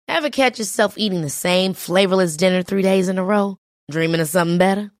Ever catch yourself eating the same flavorless dinner 3 days in a row? Dreaming of something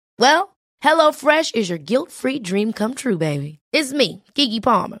better? Well, HelloFresh is your guilt-free dream come true, baby. It's me, Keke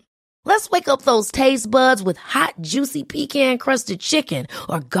Palmer. Let's wake up those taste buds with hot, juicy pecan-crusted chicken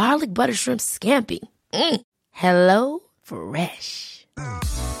or garlic butter shrimp scampi. Hello Fresh.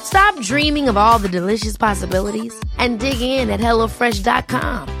 Stop dreaming of all the delicious possibilities and dig in at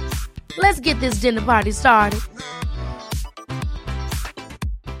HelloFresh.com. Let's get this dinner party started.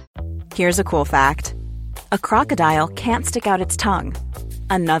 Here's a cool fact. A crocodile can't stick out its tongue.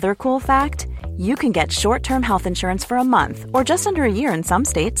 Another cool fact, you can get short-term health insurance for a month or just under a year in some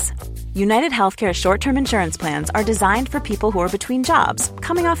states. United Healthcare short-term insurance plans are designed for people who are between jobs,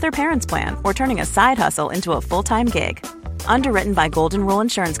 coming off their parents' plan, or turning a side hustle into a full-time gig. Underwritten by Golden Rule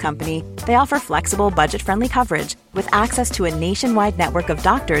Insurance Company, they offer flexible, budget-friendly coverage with access to a nationwide network of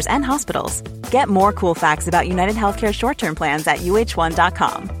doctors and hospitals. Get more cool facts about United Healthcare short-term plans at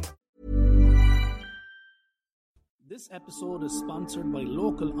uh1.com. This episode is sponsored by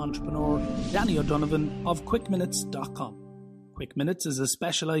local entrepreneur Danny O'Donovan of QuickMinutes.com. QuickMinutes is a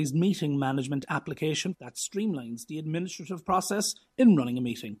specialised meeting management application that streamlines the administrative process in running a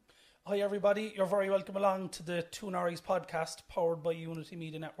meeting. Hi everybody, you're very welcome along to the Two Norries podcast powered by Unity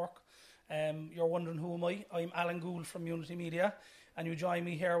Media Network. You're wondering who am I? I'm Alan Gould from Unity Media, and you join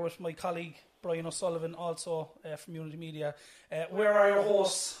me here with my colleague Brian O'Sullivan, also from Unity Media. Where are your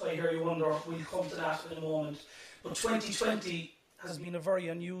hosts? I hear you wonder. We'll come to that in a moment. But 2020 has been a very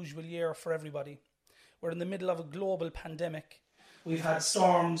unusual year for everybody. We're in the middle of a global pandemic. We've had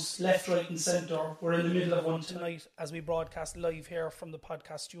storms left, right and centre. We're in the middle of one tonight as we broadcast live here from the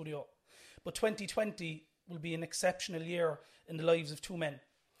podcast studio. But 2020 will be an exceptional year in the lives of two men.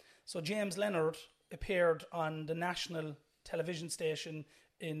 So James Leonard appeared on the national television station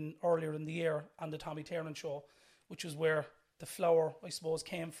earlier in the year on the Tommy Tiernan show, which is where the flower, I suppose,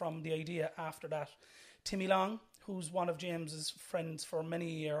 came from, the idea after that. Timmy Long, who's one of James's friends for many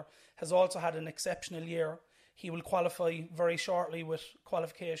years, has also had an exceptional year. He will qualify very shortly with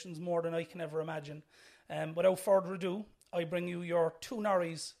qualifications more than I can ever imagine. Without further ado, I bring you your Two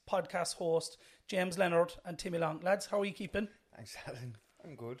Norries podcast host, James Leonard and Timmy Long. Lads, how are you keeping? Thanks, Alan.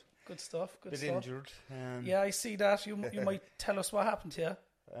 I'm good. Good stuff. Good Bit stuff. Injured. Yeah, I see that. You might tell us what happened to you.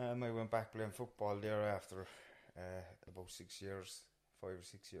 I went back playing football there after about 6 years, 5 or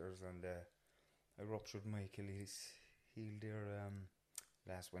 6 years, and I ruptured my Achilles heel there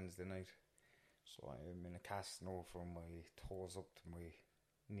last Wednesday night. So I'm in a cast now from my toes up to my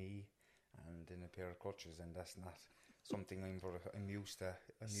knee and in a pair of crutches, and that's not something I'm used to.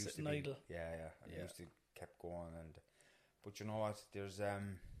 Sitting idle. I'm used to kept going, but you know what? There's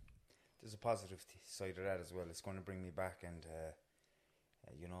a positive side of that as well. It's going to bring me back, and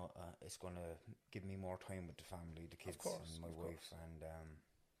it's going to give me more time with the family, the kids, and my wife, and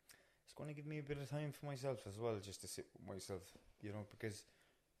it's going to give me a bit of time for myself as well, just to sit with myself, because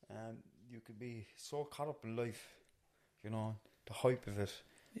you could be so caught up in life, the hype of it,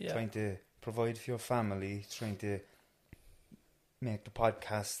 trying to provide for your family, trying to make the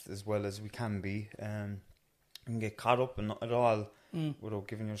podcast as well as we can be, and get caught up in it all without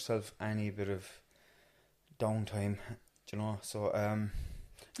giving yourself any bit of downtime, so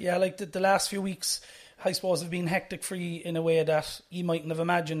like the last few weeks, I suppose, have been hectic for you in a way that you mightn't have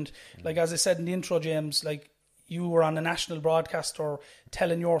imagined. Like, as I said in the intro, James, like, you were on a national broadcast or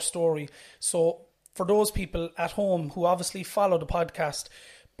telling your story. So for those people at home who obviously follow the podcast,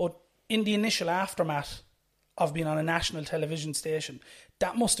 but in the initial aftermath of being on a national television station,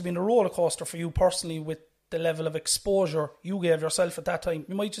 that must have been a roller coaster for you personally with the level of exposure you gave yourself at that time.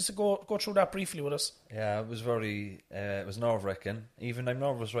 You might just go through that briefly with us. Yeah, it was it was nerve-wracking. Even I'm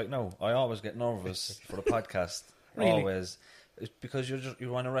nervous right now. I always get nervous for the podcast. Really? Always. It's because you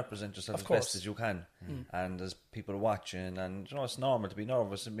want to represent yourself as best as you can. And there's people watching, and it's normal to be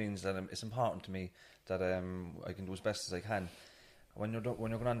nervous. It means that it's important to me that I can do as best as I can. When you're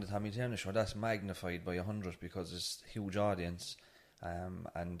going on the Tommy Tiernan show, that's magnified by 100 because it's a huge audience.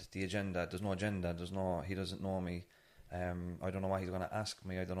 And the agenda, there's no agenda, he doesn't know me. I don't know what he's going to ask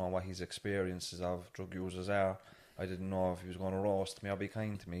me. I don't know what his experiences of drug users are. I didn't know if he was going to roast me or be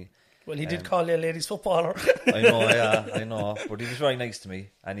kind to me. Well, he did call you a ladies footballer. I know, but he was very nice to me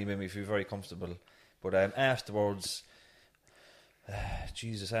and he made me feel very comfortable. But afterwards,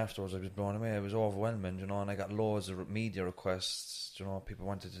 afterwards I was blown away. It was overwhelming, and I got loads of media requests. People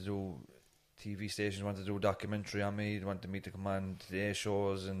wanted to do, TV stations wanted to do a documentary on me. They wanted me to come on Today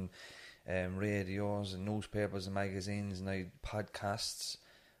shows and radios and newspapers and magazines and podcasts.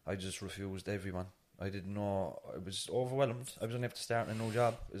 I just refused everyone. I didn't know. I was overwhelmed. I was only have to start a new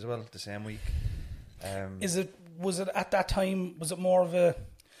job as well the same week. Was it at that time? Was it more of a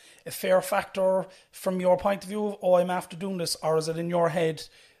a fair factor from your point of view of, oh, I'm after doing this, or is it in your head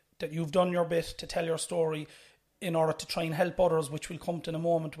that you've done your bit to tell your story in order to try and help others, which will come to in a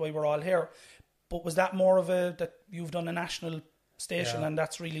moment why we're all here? But was that more of that you've done a national station and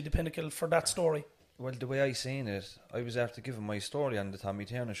that's really the pinnacle for that story? Well, the way I seen it, I was after giving my story on the Tommy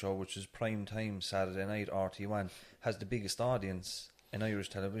Tiernan show, which is prime time Saturday night, RT1, has the biggest audience in Irish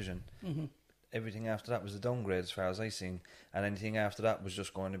television. Mm-hmm. Everything after that was a downgrade as far as I seen, and anything after that was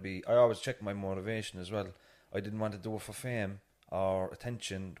just going to be... I always check my motivation as well. I didn't want to do it for fame or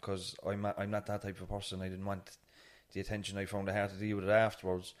attention, because I'm not that type of person. I didn't want the attention. I found it hard to deal with it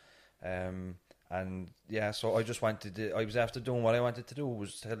afterwards. And yeah, so I just wanted to, I was after doing what I wanted to do,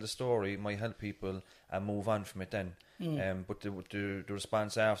 was tell the story, might help people and move on from it then. But the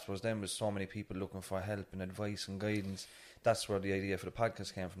response afterwards then was so many people looking for help and advice and guidance. That's where the idea for the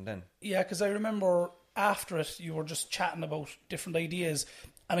podcast came from then. Yeah, because I remember after it, you were just chatting about different ideas.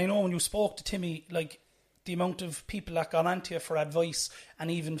 And I know when you spoke to Timmy, like the amount of people that got onto you for advice, and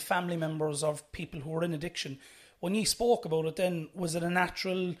even family members of people who were in addiction. When you spoke about it then, was it a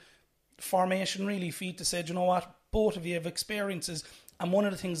natural formation really for you to say, you know what, both of you have experiences, and one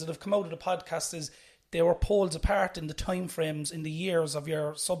of the things that have come out of the podcast is they were poles apart in the time frames, in the years of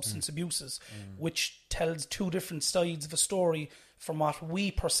your substance abuses, which tells two different sides of a story from what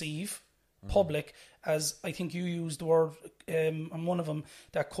we perceive, public, as I think you used the word on one of them,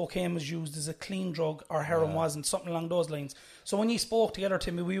 that cocaine was used as a clean drug or heroin wasn't, something along those lines. So when you spoke together,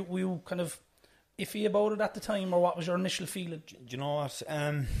 Timmy, were you kind of iffy about it at the time, or what was your initial feeling? Do you know what?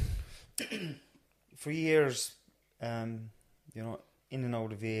 For years, in and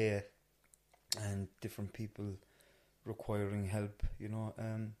out of AA, and different people requiring help,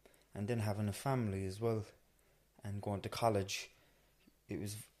 and then having a family as well, and going to college, it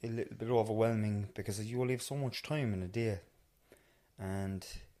was a little bit overwhelming because you only have so much time in a day. And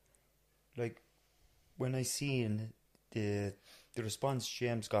like when I seen the response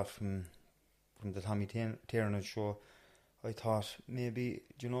James got from the Tommy Tiernan show, I thought maybe,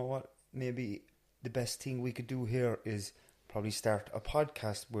 do you know what? Maybe the best thing we could do here is probably start a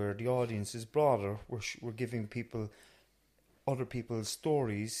podcast where the audience is broader. We're giving people other people's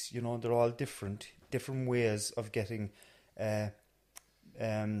stories. They're all different ways of getting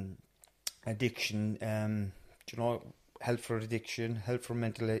addiction. Help for addiction, help for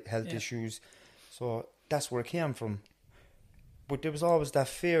mental health issues. So that's where it came from. But there was always that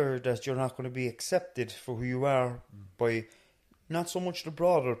fear that you're not going to be accepted for who you are by not so much the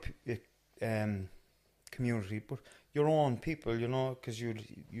broader community, but your own people, because you'd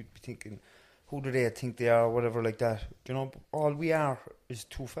be thinking, who do they think they are, whatever like that. All we are is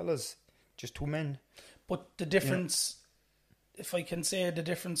two fellas, just two men. But the difference, if I can say the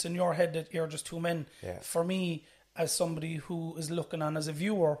difference in your head that you're just two men, for me, as somebody who is looking on as a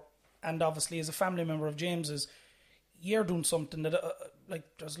viewer, and obviously as a family member of James's, you're doing something that,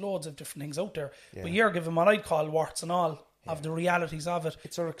 there's loads of different things out there, but you're giving what I'd call warts and all of the realities of it.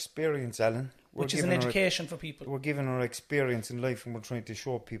 It's our experience, Alan. Which is an education for people. We're giving our experience in life, and we're trying to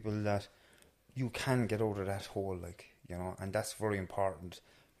show people that you can get out of that hole, and that's very important.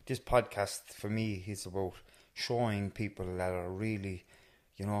 This podcast, for me, is about showing people that are really,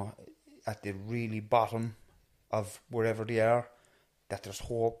 at the really bottom of wherever they are, that there's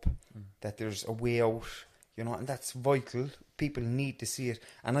hope, that there's a way out, and that's vital. People need to see it.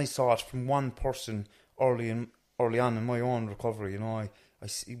 And I saw it from one person early on in my own recovery. I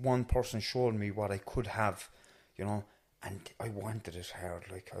see one person showed me what I could have, and I wanted it hard.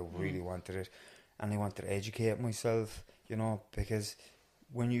 I really wanted it, and I wanted to educate myself, because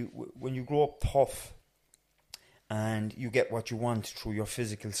when you grow up tough, and you get what you want through your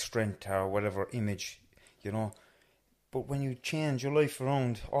physical strength or whatever image, but when you change your life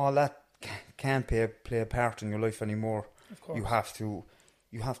around, all that can't play a part in your life anymore. Of course.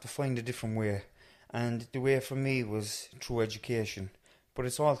 You have to find a different way, and the way for me was through education. But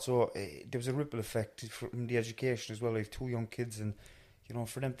it's also, there was a ripple effect from the education as well. I have two young kids, and,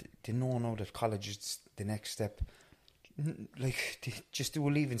 for them to know now that college is the next step, just do a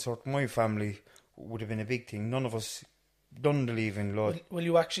leaving cert. My family would have been a big thing. None of us done the leaving, Lord. Well,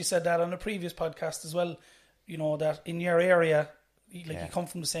 you actually said that on a previous podcast as well, that in your area, you come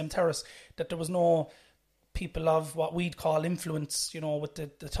from the same terrace, that there was no people of what we'd call influence, with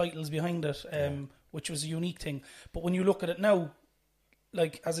the titles behind it, which was a unique thing. But when you look at it now,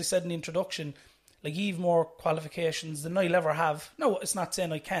 as I said in the introduction, you've more qualifications than I'll ever have. No, it's not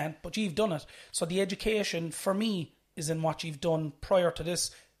saying I can't, but you've done it. So the education, for me, is in what you've done prior to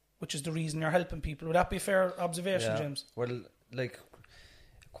this, which is the reason you're helping people. Would that be a fair observation, James? Well,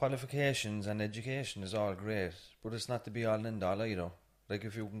 qualifications and education is all great, but it's not the be all and end all either. Like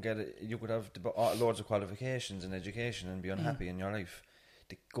if you can get it, you could have loads of qualifications in education and be unhappy in your life.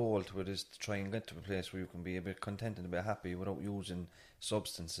 The goal to it is to try and get to a place where you can be a bit content and a bit happy without using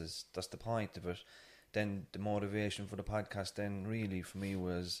substances. That's the point of it. Then the motivation for the podcast then really for me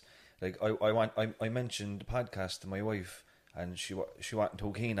was like I mentioned the podcast to my wife and she wasn't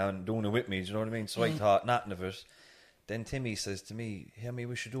too keen on doing it with me, do you know what I mean? So I thought nothing of it. Then Timmy says to me, "Hey,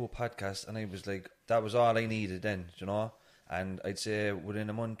 we should do a podcast," and I was like, that was all I needed then, do you know? And I'd say within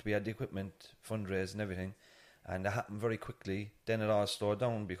a month we had the equipment, fundraise and everything, and it happened very quickly. Then it all slowed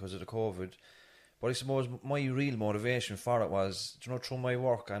down because of the COVID. But I suppose my real motivation for it was, you know, through my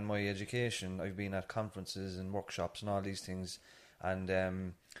work and my education, I've been at conferences and workshops and all these things, and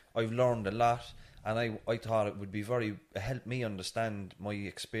I've learned a lot. And I thought it would be help me understand my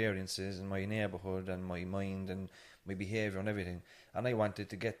experiences in my neighbourhood and my mind and my behaviour and everything. And I wanted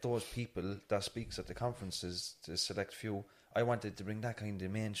to get those people that speaks at the conferences, to select few, I wanted to bring that kind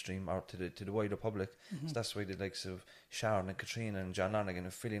of mainstream out to the wider public. So that's why the likes of Sharon and Katrina and John Lanigan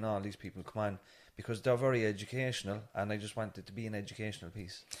and Philly and all these people come on, because they're very educational, and I just wanted to be an educational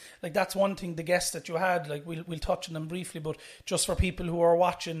piece. Like that's one thing, the guests that you had, like we'll touch on them briefly, but just for people who are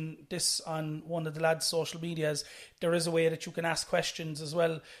watching this on one of the lads' social medias, there is a way that you can ask questions as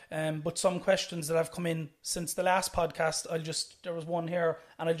well. But some questions that have come in since the last podcast, there was one here,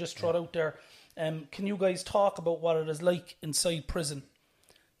 and I'll just throw it out there. Can you guys talk about what it is like inside prison?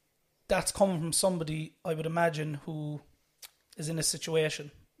 That's coming from somebody, I would imagine, who is in a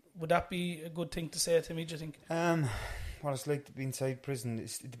situation. Would that be a good thing to say to me, do you think? What it's like to be inside prison,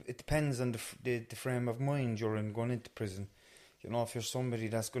 it depends on the frame of mind you're in going into prison. You know, if you're somebody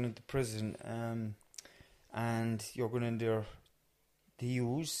that's going into prison and you're going in there to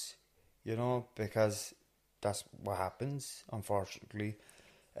use, you know, because that's what happens, unfortunately.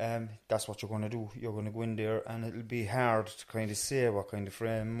 That's what you're going to do. You're going to go in there and it'll be hard to kind of say what kind of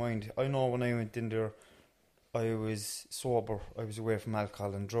frame of mind. I know when I went in there, I was sober, I was away from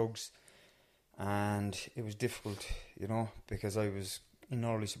alcohol and drugs, and it was difficult, you know, because I was in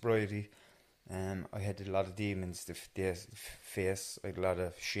early sobriety. I had a lot of demons to face. I had a lot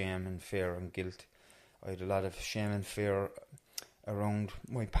of shame and fear and guilt. I had a lot of shame and fear around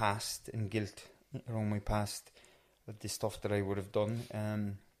my past and guilt around my past, of the stuff that I would have done.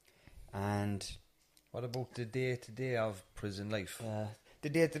 And what about the day-to-day of prison life? The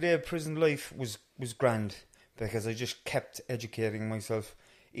day-to-day of prison life was grand, because I just kept educating myself.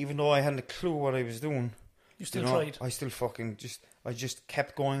 Even though I hadn't a clue what I was doing. You still tried? I still I just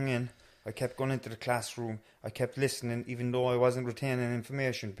kept going in. I kept going into the classroom. I kept listening, even though I wasn't retaining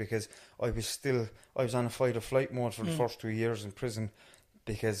information, because I was on a fight or flight mode for the first 2 years in prison,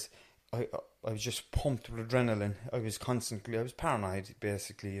 because I was just pumped with adrenaline. I was paranoid,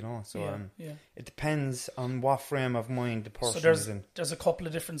 basically, you know. So it depends on what frame of mind the person is in. There's a couple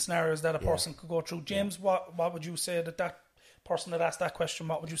of different scenarios that a person could go through. James, what would you say that person that asked that question,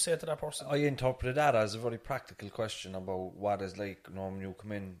 what would you say to that person? I interpreted that as a very practical question about what it's like, you know, when you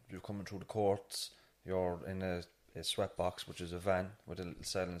come in, you're coming through the courts, you're in a sweatbox, which is a van with a little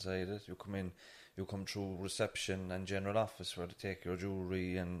cell inside it. You come through reception and general office, where they take your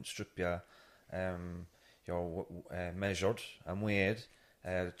jewellery and strip you. You're measured and weighed,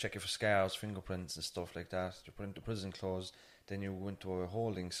 check you for scars, fingerprints and stuff like that. You're put into prison clothes, then you go into a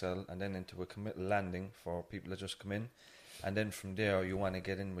holding cell and then into a committal landing for people that just come in. And then from there you want to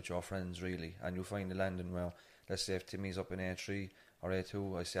get in with your friends, really, and you find the landing where, let's say if Timmy's up in A3 or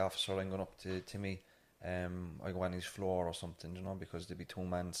A2, I say, officer, I'm going up to Timmy, I go on his floor or something, you know, because there'd be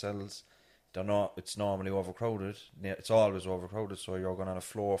 2-man cells. It's normally overcrowded. It's always overcrowded, so you're going on a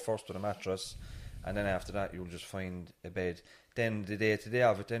floor first with a mattress, and then after that you'll just find a bed. Then the day-to-day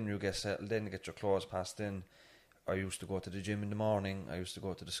of it, then you get settled, then you get your clothes passed in. I used to go to the gym in the morning, I used to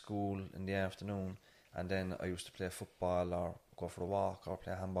go to the school in the afternoon, and then I used to play football or go for a walk or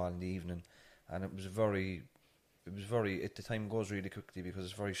play handball in the evening. And it was very, the time goes really quickly because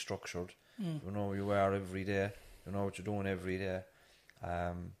it's very structured. You know where you are every day, you know what you're doing every day.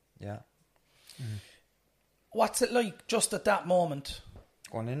 What's it like just at that moment?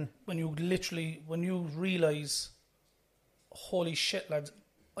 Going in? When you realise, holy shit, lads,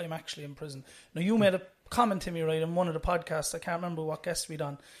 I'm actually in prison. Now, you made a comment to me, right, in one of the podcasts, I can't remember what guest we'd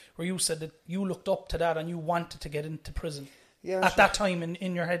on, where you said that you looked up to that and you wanted to get into prison. Yeah, at that time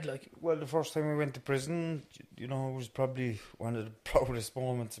in your head, like. Well, the first time I went to prison, you know, it was probably one of the proudest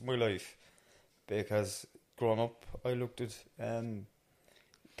moments of my life, because growing up, I looked at,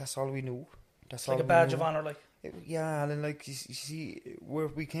 that's all we knew. That's like a badge of honour, like. And like you see where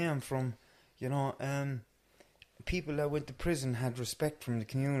we came from, you know. people that went to prison had respect from the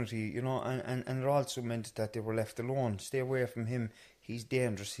community, you know, and it also meant that they were left alone. Stay away from him. He's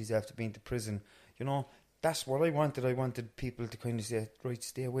dangerous. He's after being to prison. You know, that's what I wanted. I wanted people to kind of say, right,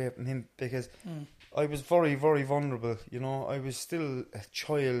 stay away from him, because I was very, very vulnerable. You know, I was still a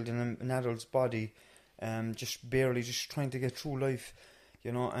child in an adult's body, just barely, just trying to get through life.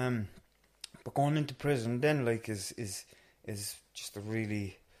 You know, but going into prison then, like, is just a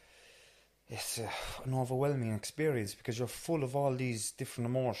really, it's an overwhelming experience, because you're full of all these different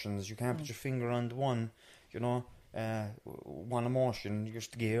emotions. You can't put your finger on the one, you know. One emotion, you're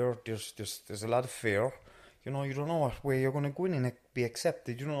scared. There's a lot of fear. You know, you don't know what way you're going to go in and be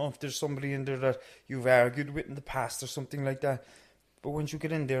accepted. You don't know if there's somebody in there that you've argued with in the past or something like that. But once you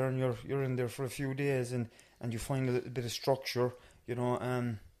get in there and you're in there for a few days and you find a little bit of structure, you know,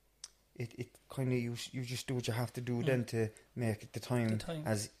 it kind of, you just do what you have to do then to make it the time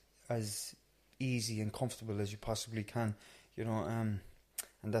as easy and comfortable as you possibly can, you know.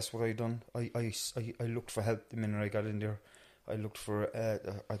 And that's what I done. I looked for help the minute I got in there. I looked for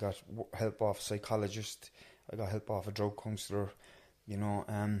I got help off a psychologist. I got help off a drug counsellor. You know,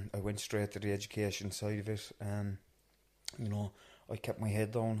 I went straight to the education side of it. You know, I kept my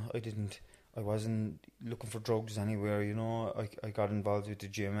head down. I wasn't looking for drugs anywhere. You know, I got involved with the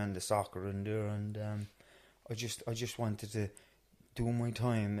gym and the soccer in there, and I just wanted to do my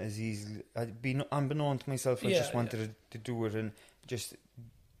time as easily. Unbeknown to myself, I just wanted to do it and just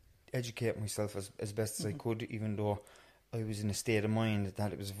educate myself as best as I could, even though I was in a state of mind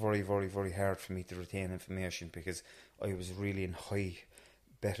that it was very, very, very hard for me to retain information, because I was really in high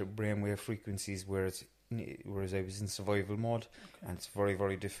beta brainwave frequencies, whereas I was in survival mode, and it's very,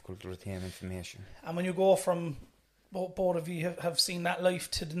 very difficult to retain information. And when you go from, both of you have seen that life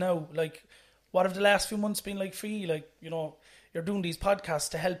to the now, like, what have the last few months been like for you? Like, you know, you're doing these podcasts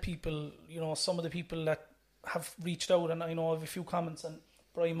to help people, you know, some of the people that have reached out, and I know I have a few comments, and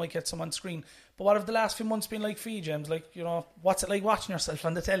Brian might get some on screen. But what have the last few months been like for you, James? Like, you know, what's it like watching yourself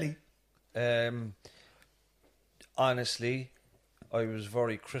on the telly? Honestly, I was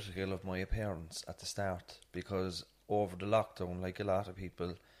very critical of my appearance at the start, because over the lockdown, like a lot of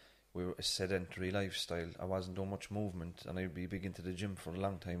people, we were a sedentary lifestyle. I wasn't doing much movement, and I'd be big into the gym for a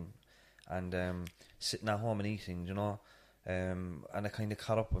long time, and sitting at home and eating, you know. And it kind of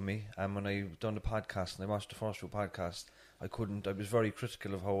caught up with me. And when I done the podcast and I watched the first few podcasts, I was very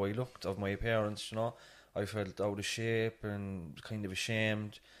critical of how I looked, of my appearance, you know. I felt out of shape and kind of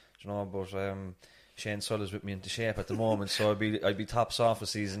ashamed, you know, but Shane Sulla's with me into shape at the moment, so I'd be tops off for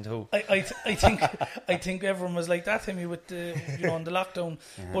season 2. I think everyone was like that, Timmy, with the, you know, in the lockdown.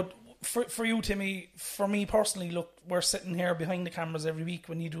 But for you, Timmy, for me personally, look, we're sitting here behind the cameras every week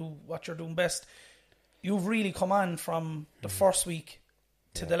when you do what you're doing best. You've really come on from the first week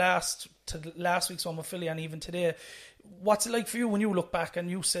to the last week's one with Philly, and even today. What's it like for you when you look back and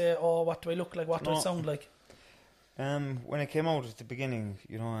you say, "Oh, what do I look like? What do I sound like?" When I came out at the beginning,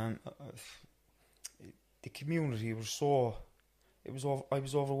 you know, the community was I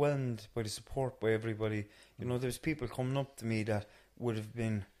was overwhelmed by the support by everybody. You know, there's people coming up to me that would have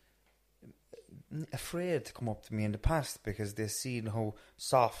been afraid to come up to me in the past, because they seen how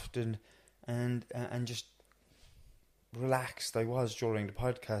soft and just relaxed I was during the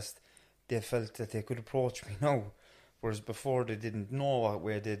podcast. They felt that they could approach me now, whereas before they didn't know what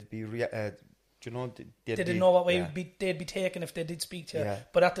way they'd be. You know, they didn't know what way they'd be taken if they did speak to you. Yeah.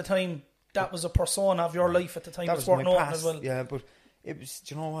 But at the time, that was a persona of your life at the time. That was my past, as well. Yeah, but it was.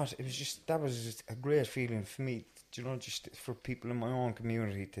 Do you know what? It was just a great feeling for me. Do you know, just for people in my own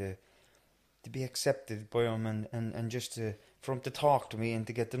community to be accepted by them, and just for them to talk to me and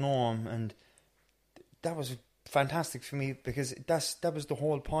to get to know them, and that was fantastic for me, because that was the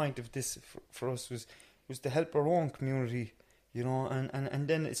whole point of this for us was to help our own community, you know, and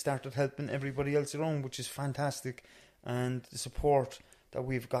then it started helping everybody else around, which is fantastic. And the support that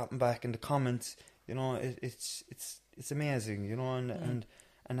we've gotten back in the comments, you know, it's amazing, you know, and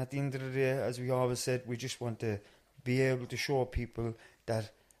at the end of the day, as we always said, we just want to be able to show people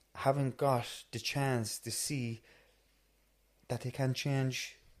that haven't got the chance to see that they can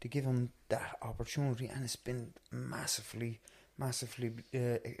change, to give them that opportunity, and it's been massively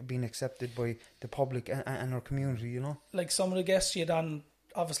being accepted by the public and our community, you know. Like some of the guests you had on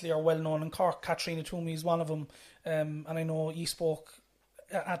obviously are well known in Cork. Katrina Toomey is one of them, and I know you spoke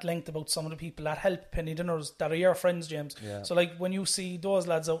at length about some of the people that help Penny Dinners that are your friends, James. Yeah. So like when you see those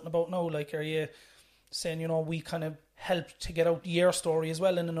lads out and about now, like, are you saying, you know, we kind of helped to get out your story as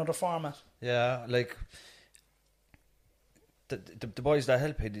well in another format? Yeah, like the boys that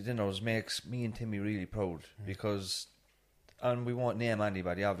help Penny Dinners makes me and Timmy really proud, because, and we won't name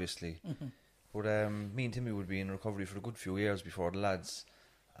anybody obviously, But me and Timmy would be in recovery for a good few years before the lads.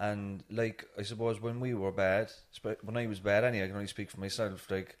 And, like, I suppose when we were bad, when I was bad anyway, I can only speak for myself,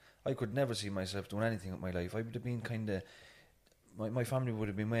 like, I could never see myself doing anything with my life. I would have been kind of... My family would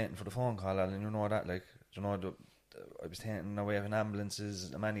have been waiting for the phone call, and you know that, like, you know, I was taken away in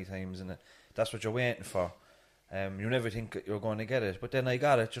ambulances many times, and that's what you're waiting for. You never think you're going to get it, but then I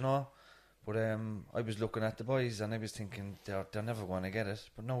got it, you know. But I was looking at the boys and I was thinking they're never going to get it.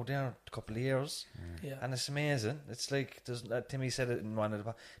 But no, they're a couple of years, and it's amazing. It's like Timmy said it in one of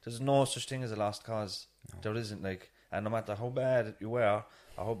the. There's no such thing as a lost cause. No. There isn't, like, and no matter how bad you are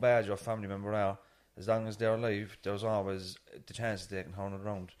or how bad your family member are, as long as they're alive, there's always the chance they can turn it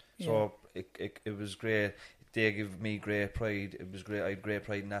around. Yeah. So it was great. They give me great pride. It was great. I had great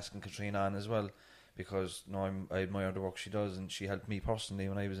pride in asking Katrina on as well. Because I admire the work she does, and she helped me personally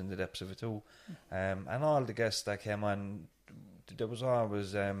when I was in the depths of it too. And all the guests that came on, there was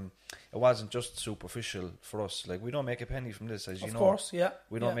always it wasn't just superficial for us. Like, we don't make a penny from this, as you know. Of course, yeah.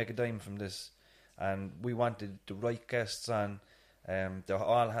 We don't make a dime from this, and we wanted the right guests on. They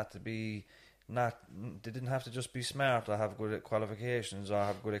all had to be they didn't have to just be smart or have good qualifications or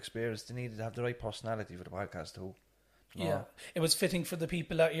have good experience. They needed to have the right personality for the podcast too. Yeah, it was fitting for the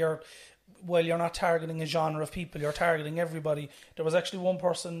people that you're not targeting a genre of people, you're targeting everybody. There was actually one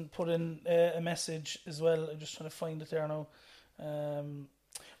person put in a message as well. I'm just trying to find it there now.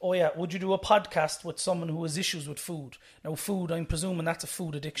 Would you do a podcast with someone who has issues with food? Now, food, I'm presuming that's a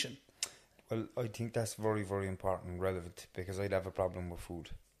food addiction. Well, I think that's very, very important and relevant, because I'd have a problem with food.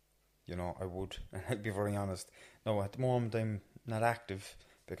 You know, I would, and I'd be very honest. No, at the moment I'm not active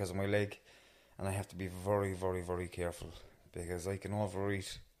because of my leg, and I have to be very, very, very careful, because I can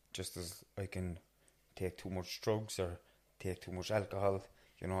overeat just as I can take too much drugs or take too much alcohol,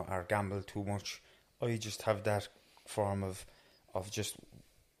 you know, or gamble too much. I just have that form of just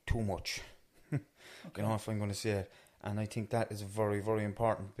too much, okay. You know, if I'm going to say it. And I think that is very, very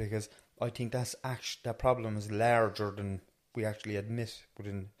important, because I think that problem is larger than we actually admit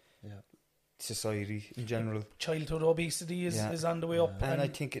within society in general. Childhood obesity is on the way up. And I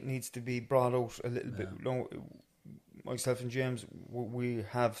think it needs to be brought out a little bit. You know, myself and James, we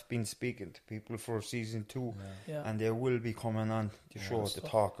have been speaking to people for season 2, and they will be coming on the show to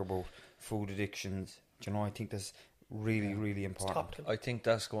talk about food addictions. You know, I think that's really, really important. I think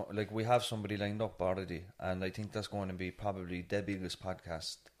that's we have somebody lined up already, and I think that's going to be probably the biggest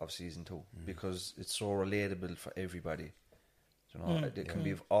podcast of season 2, because it's so relatable for everybody. You know, it can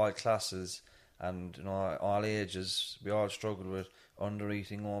be of all classes and, you know, all ages. We all struggle with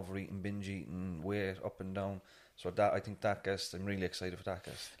under-eating, overeating, binge eating, weight up and down. So that, I think that guest, I'm really excited for that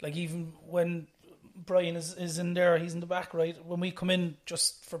guest. Like, even when Brian is in there, he's in the back, right? When we come in,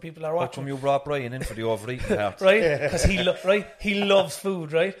 just for people that are watching. How come you brought Brian in for the overeating part? Right? Because he loves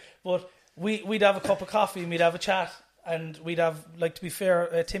food, right? But we'd have a cup of coffee and we'd have a chat, and we'd have, like, to be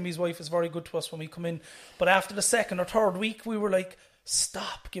fair, Timmy's wife is very good to us when we come in. But after the second or third week, we were like,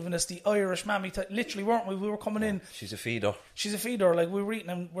 stop giving us the Irish mammy literally, weren't we? We were coming in. She's a feeder. Like, we were eating,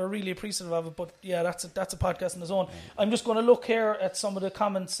 and we're really appreciative of it. But yeah, that's a podcast on its own. I'm just going to look here at some of the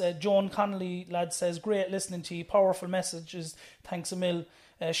comments. Joan Connolly, lad, says, great listening to you, powerful messages, thanks a mil.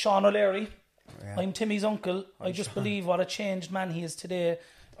 Sean O'Leary, I'm Timmy's uncle. I just believe what a changed man he is today.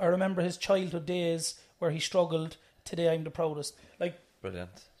 I remember his childhood days where he struggled. Today I'm the proudest. Like,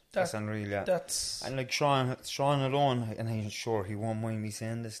 brilliant. That's unreal, yeah. And like Sean alone, and I'm sure he won't mind me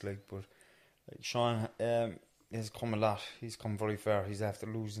saying this, like, but like Sean has come a lot. He's come very far. He's after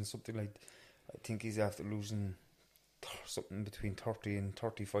losing something like, I think he's after losing something between 30 and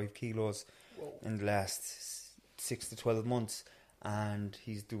 35 kilos in the last 6 to 12 months, and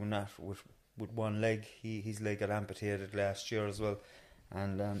he's doing that with one leg. His leg got amputated last year as well,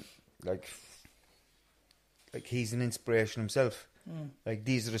 and like he's an inspiration himself. Like,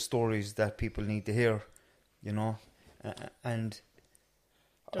 these are the stories that people need to hear, you know, and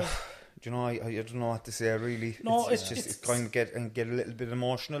you know, I don't know what to say, really. No, it's kind of get a little bit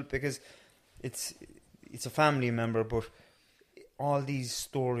emotional, because it's a family member, but all these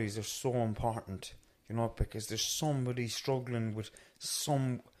stories are so important, you know, because there's somebody struggling with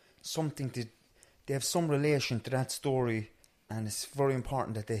something they have some relation to that story, and it's very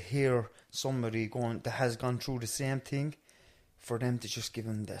important that they hear somebody that has gone through the same thing, for them to just give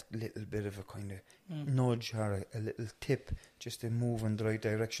them that little bit of a kind of nudge or a little tip just to move in the right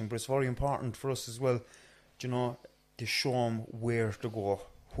direction. But it's very important for us as well, you know, to show them where to go,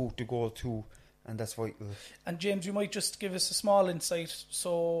 who to go to, and that's vital. And James, you might just give us a small insight.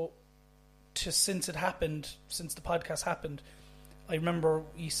 So, since the podcast happened, I remember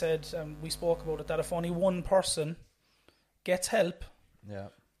he said, we spoke about it, that if only one person gets help,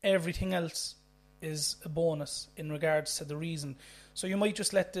 everything else is a bonus in regards to the reason. So you might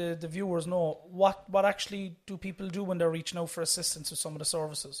just let the viewers know what actually do people do when they're reaching out for assistance with some of the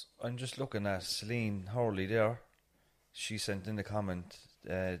services. I'm just looking at Celine Hurley there. She sent in a comment,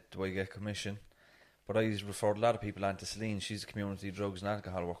 do I get commission? But I referred a lot of people on to Celine. She's a community drugs and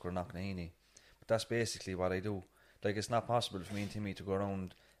alcohol worker in Knocknaheeny. But that's basically what I do. Like, it's not possible for me and Timmy to go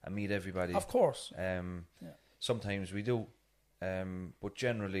around and meet everybody. Of course. Sometimes we do. But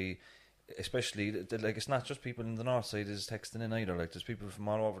generally, especially, like, it's not just people in the north side is texting in either. Like, there's people from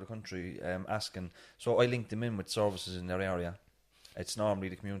all over the country asking. So I link them in with services in their area. It's normally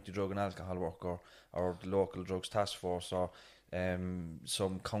the community drug and alcohol worker or the local drugs task force or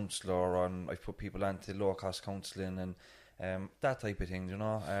some counsellor, and I've put people onto low cost counselling and that type of thing, you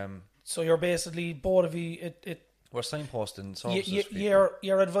know. So you're basically, both of you, we're signposting services.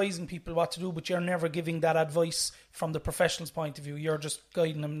 You're advising people what to do, but you're never giving that advice from the professional's point of view. You're just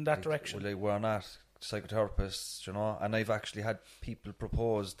guiding them in that direction. Well, we're not psychotherapists, you know, and I've actually had people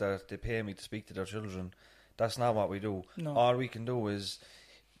propose that they pay me to speak to their children. That's not what we do. No. All we can do is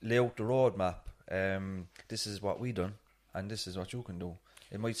lay out the roadmap. This is what we done, and this is what you can do.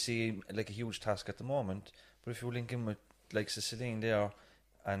 It might seem like a huge task at the moment, but if you link in with like Celine there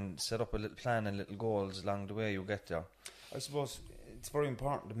and set up a little plan and little goals along the way, you'll get there. I suppose it's very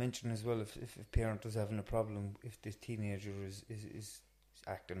important to mention as well, if a parent is having a problem, if the teenager is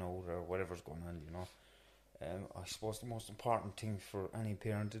acting out or whatever's going on, you know. I suppose the most important thing for any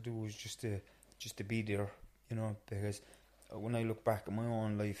parent to do is just to be there, you know, because when I look back at my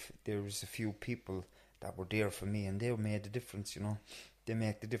own life, there was a few people that were there for me and they made the difference, you know. They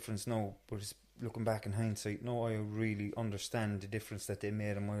make the difference now, but it's looking back in hindsight, now I really understand the difference that they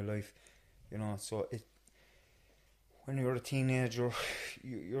made in my life, you know. So when you're a teenager,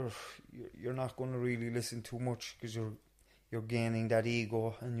 you're not going to really listen too much because you're gaining that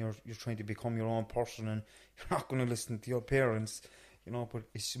ego and you're trying to become your own person, and you're not going to listen to your parents, you know. But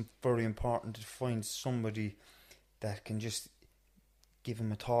it's very important to find somebody that can just give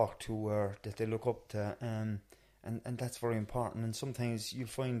them a talk to, or that they look up to, and that's very important. And sometimes you'll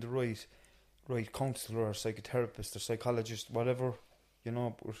find the right counsellor or psychotherapist or psychologist, whatever, you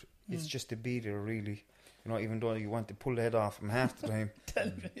know. But it's just to be there, really, you know, even though you want to pull the head off them half the time.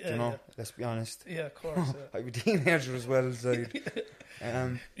 You know, let's be honest. Yeah, of course. I'm a teenager as well, so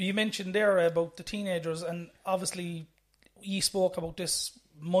you mentioned there about the teenagers, and obviously you spoke about this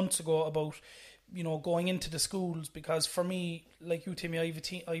months ago about, you know, going into the schools, because for me, like you, Timmy, I have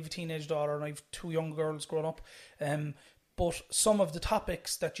a teenage daughter and I have two young girls growing up. But some of the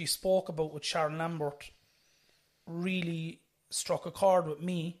topics that you spoke about with Sharon Lambert really struck a chord with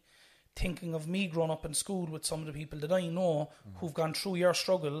me, thinking of me growing up in school with some of the people that I know who've gone through your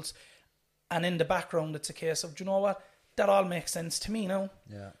struggles, and in the background it's a case of, do you know what, that all makes sense to me now.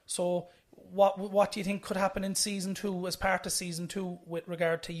 Yeah. So what do you think could happen in season 2, as part of season 2, with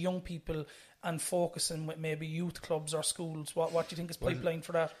regard to young people and focusing with maybe youth clubs or schools? What do you think is pipeline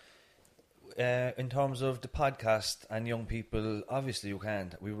for that? In terms of the podcast and young people, obviously you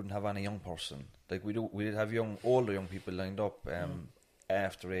can't. We wouldn't have any young person. Like we did have older young people lined up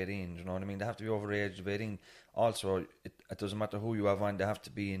after 18. You know what I mean? They have to be over the age of 18. Also, it doesn't matter who you have on. They have to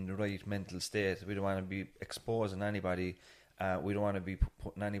be in the right mental state. We don't want to be exposing anybody. We don't want to be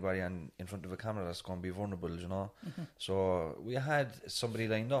putting anybody in front of a camera that's going to be vulnerable, you know. So we had somebody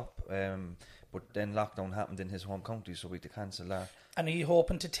lined up, but then lockdown happened in his home county, so we had to cancel that. And are you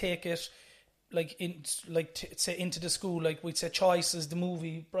hoping to take it, say into the school? Like we'd say Choices, the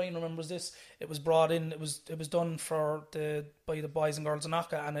movie. Brian remembers this. It was brought in. It was done by the boys and girls in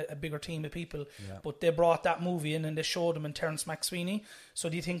Oka and a bigger team of people. Yeah. But they brought that movie in and they showed them in Terence McSweeney. So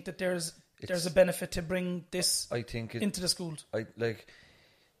do you think that there's a benefit to bring this into the schools?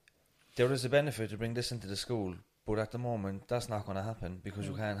 There is a benefit to bring this into the school, but at the moment that's not going to happen because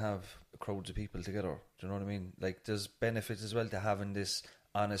you can't have crowds of people together. Do you know what I mean? Like there's benefits as well to having this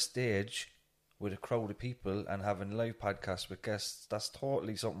on a stage with a crowd of people and having live podcasts with guests. That's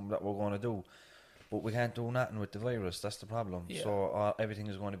totally something that we're going to do. But we can't do nothing with the virus. That's the problem. Yeah. So everything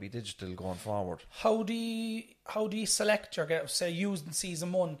is going to be digital going forward. How do you select your guests? Say used in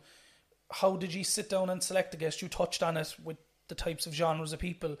season 1. How did you sit down and select the guests? You touched on it with the types of genres of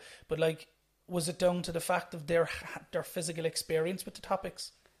people, but like, was it down to the fact of their physical experience with the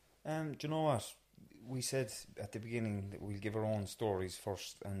topics? Do you know what? We said at the beginning that we'll give our own stories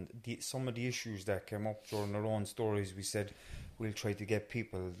first, and some of the issues that came up during our own stories, we said we'll try to get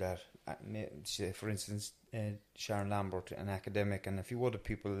people that, say, for instance, Sharon Lambert, an academic, and a few other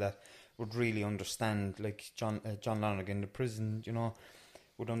people that would really understand, like John Lonergan, the prison, you know,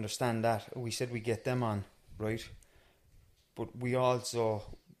 would understand that. We said we get them on, right? But we also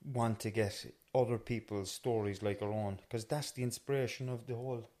want to get other people's stories like our own, because that's the inspiration of the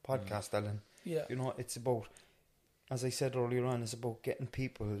whole podcast, Alan. Yeah. You know, it's about, as I said earlier on, it's about getting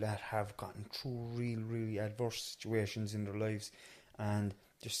people that have gotten through really adverse situations in their lives and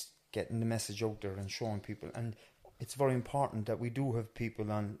just getting the message out there and showing people. And it's very important that we do have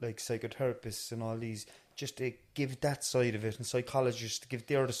people on, like psychotherapists and all these, just to give that side of it, and psychologists to give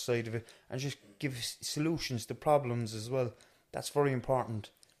their side of it, and just give solutions to problems as well. That's very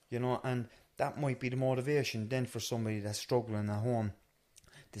important, you know, and that might be the motivation then for somebody that's struggling at home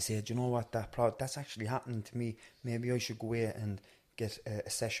to say, do you know what, that's actually happening to me. Maybe I should go away and get a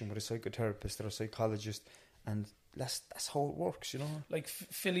session with a psychotherapist or a psychologist, and that's how it works, you know. Like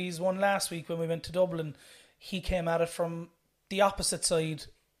Philly's one last week when we went to Dublin, he came at it from the opposite side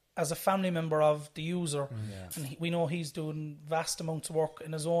as a family member of the user. And we know he's doing vast amounts of work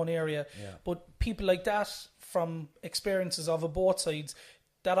in his own area. But people like that, from experiences of both sides,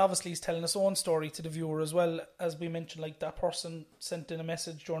 that obviously is telling his own story to the viewer as well. As we mentioned, like that person sent in a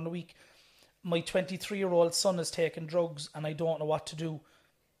message during the week, my 23-year-old son is taking drugs and I don't know what to do.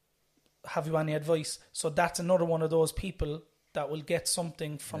 Have you any advice? So that's another one of those people that will get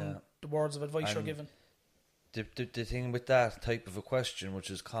something from the words of advice you're given. The thing with that type of a question,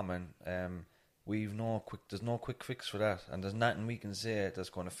 which is common, there's no quick fix for that, and there's nothing we can say that's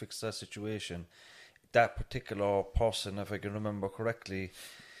going to fix that situation. That particular person, if I can remember correctly,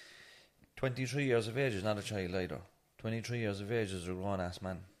 23 years of age is not a child either. 23 years of age is a grown-ass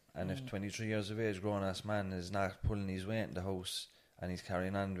man. And if 23 years of age grown-ass man is not pulling his weight in the house and he's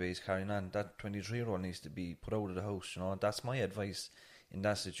carrying on the way he's carrying on, that 23-year-old needs to be put out of the house, you know. That's my advice in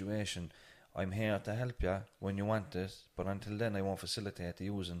that situation. I'm here to help you when you want it, but until then I won't facilitate the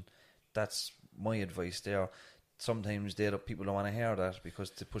using. That's my advice there. Sometimes people don't want to hear that, because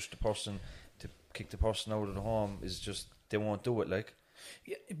to push the person, to kick the person out of the home is just, they won't do it, like.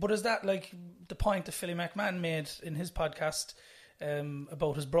 Yeah, but is that like the point that Philly McMahon made in his podcast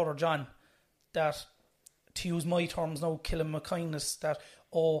about his brother John, that, to use my terms now, kill him with kindness, that,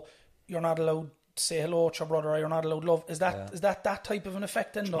 you're not allowed to say hello to your brother, or you're not allowed love. Is that type of an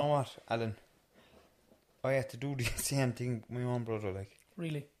effect then? Do you know what, Alan? I had to do the same thing with my own brother, like.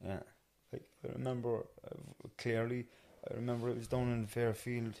 Really? Yeah. Like, I remember clearly, it was down in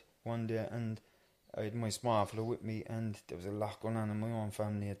Fairfield one day, and I had my small fella with me, and there was a lot going on in my own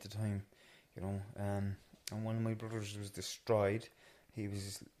family at the time, you know, and one of my brothers was destroyed. He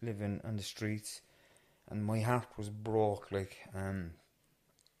was living on the streets, and my heart was broke, like, and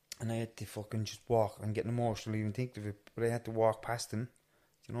I had to fucking just walk. I'm getting emotional even thinking of it, but I had to walk past him,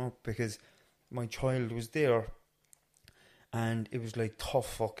 you know, because my child was there, and it was like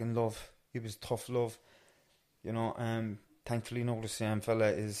tough fucking love. It was tough love, you know. Thankfully now the same fella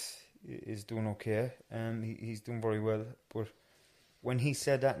is doing okay. He's doing very well. But when he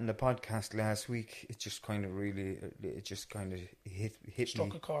said that in the podcast last week, it just kind of really, hit struck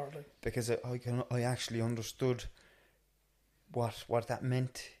me. A chord, like. Because I actually understood what that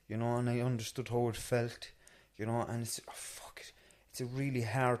meant, you know, and I understood how it felt, you know. And it's a really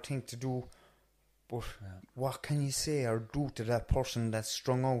hard thing to do. But what can you say or do to that person that's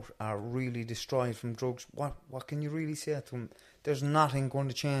strung out or really destroyed from drugs? What can you really say to them? There's nothing going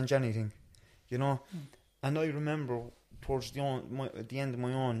to change anything, you know. And I remember towards the end of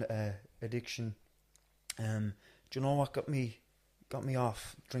my own addiction, do you know what got me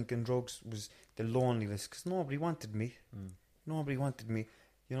off drinking drugs was the loneliness, because nobody wanted me. Nobody wanted me,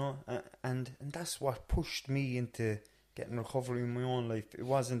 you know. And that's what pushed me into getting recovery in my own life. It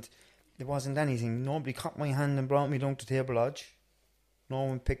wasn't anything. Nobody caught my hand and brought me down to Table Lodge. No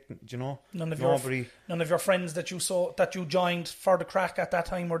one picked, you know. None of your friends that you joined for the crack at that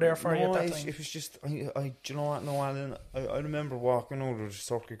time were there for you at that time. It was just, do you know what? No, Alan. I remember walking out of the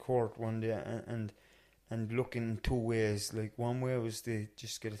circuit court one day and looking two ways. Like, one way was to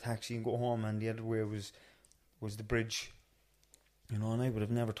just get a taxi and go home, and the other way was the bridge. You know, and I would have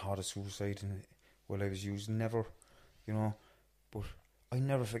never thought of suicide while I was using, never, you know. But I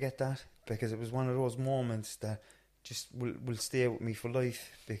never forget that, because it was one of those moments that just will stay with me for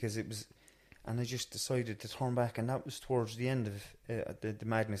life, because it was, and I just decided to turn back, and that was towards the end of the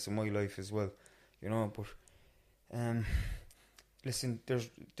madness of my life as well, you know. But listen,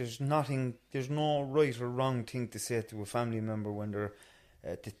 there's no right or wrong thing to say to a family member when they're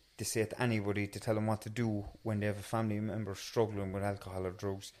to say to anybody, to tell them what to do when they have a family member struggling with alcohol or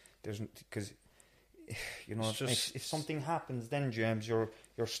drugs. Because, you know, if something happens, then James, you're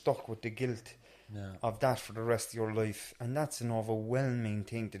stuck with the guilt of that for the rest of your life, and that's an overwhelming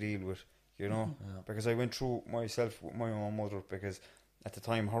thing to deal with, you know. Because I went through myself with my own mother, because at the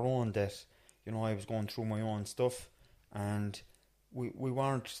time her own death, you know, I was going through my own stuff, and we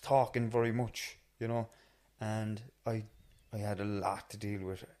weren't talking very much, you know, and I had a lot to deal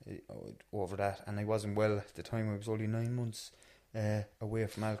with over that, and I wasn't well at the time. I was only 9 months away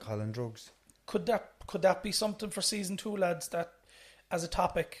from alcohol and drugs. Could that be something for season 2, lads, that as a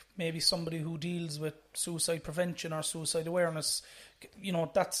topic, maybe somebody who deals with suicide prevention or suicide awareness, you know,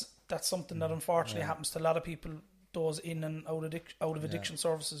 that's something that unfortunately happens to a lot of people, those in and out of addiction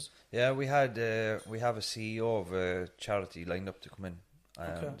services. Yeah, we have a CEO of a charity lined up to come in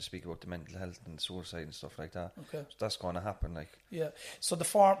to speak about the mental health and suicide and stuff like that. Okay, so that's going to happen. So the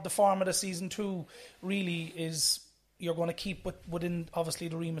form of the season 2 really is, you're going to keep within obviously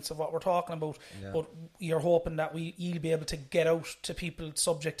the remits of what we're talking about, but you're hoping that you'll be able to get out to people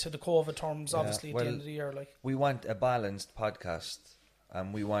subject to the COVID terms, obviously, at the end of the year. We want a balanced podcast,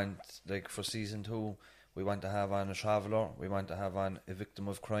 and we want, for season 2, we want to have on a traveller, we want to have on a victim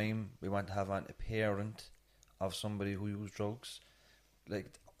of crime, we want to have on a parent of somebody who used drugs.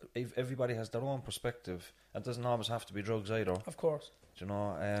 If everybody has their own perspective. It doesn't always have to be drugs either. Of course. You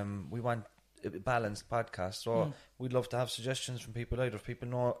know, we want a balanced podcast, so we'd love to have suggestions from people either. If people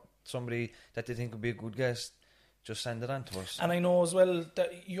know somebody that they think would be a good guest, just send it on to us. And I know as well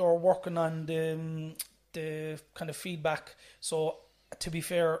that you're working on the kind of feedback. So to be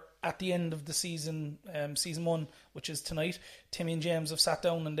fair, at the end of the season 1, which is tonight, Timmy and James have sat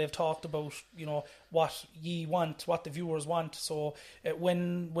down and they've talked about, you know, what ye want, what the viewers want. So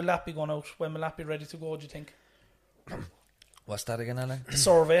when will that be going out? When will that be ready to go, do you think? What's that again, Alan? The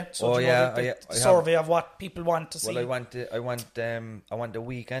survey. So the survey of what people want to see. Well, I want a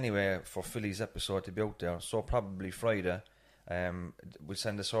week anyway for Philly's episode to be out there. So probably Friday. We'll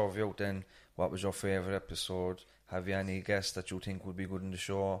send a survey out then. What was your favourite episode? Have you any guests that you think would be good in the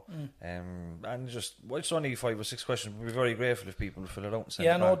show? And it's only 5 or 6 questions. We'd be very grateful if people would fill it out and send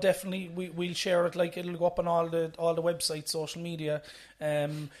it back. Definitely. We'll share it. It'll go up on all the websites, social media.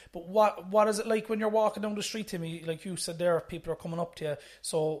 But what is it like when you're walking down the street, Timmy? Like you said there, people are coming up to you.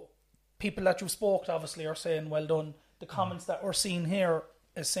 So people that you spoke to obviously are saying well done. The comments that we're seeing here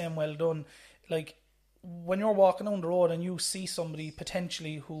is saying well done. Like when you're walking down the road and you see somebody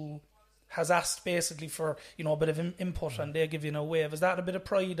potentially who has asked basically for, you know, a bit of input and they give you a wave, is that a bit of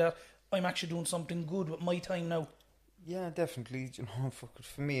pride that I'm actually doing something good with my time now? Yeah, definitely. You know,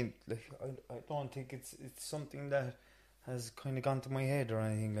 for me, I don't think it's something that has kind of gone to my head or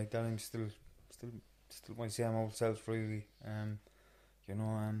anything like that. I'm still my same old self, really. You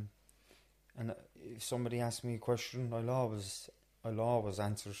know, and if somebody asks me a question, I'll always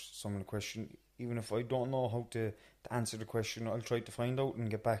answer some of the question. Even if I don't know how to answer the question, I'll try to find out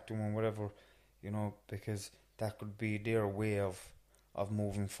and get back to them or whatever, you know, because that could be their way of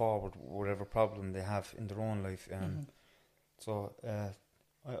moving forward, whatever problem they have in their own life. So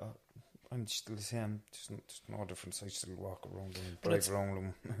I'm still the same, just no difference. I still walk around and drive around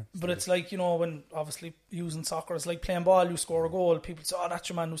them. But it's like, you know, when obviously using soccer, it's like playing ball, you score a goal, people say, oh, that's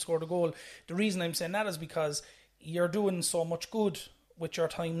your man who scored a goal. The reason I'm saying that is because you're doing so much good with your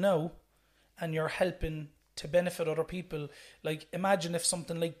time now, and you're helping to benefit other people. Like, imagine if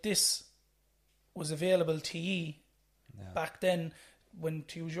something like this was available to ye back then, when,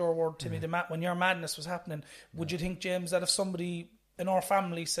 to use your word, Timmy, when your madness was happening. Would you think, James, that if somebody in our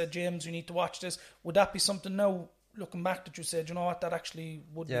family said, James, you need to watch this, would that be something now, looking back, that you said, you know what, that actually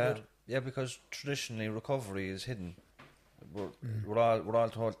would be good? Yeah, because traditionally recovery is hidden. We're all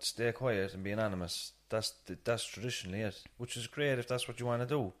told to stay quiet and be anonymous. That's traditionally it, which is great if that's what you want to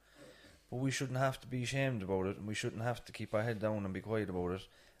do. But we shouldn't have to be ashamed about it, and we shouldn't have to keep our head down and be quiet about it.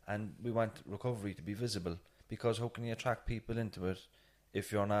 And we want recovery to be visible, because how can you attract people into it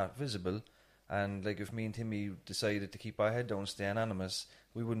if you're not visible? And like, if me and Timmy decided to keep our head down and stay anonymous,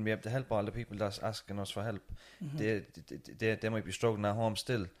 we wouldn't be able to help all the people that's asking us for help. They might be struggling at home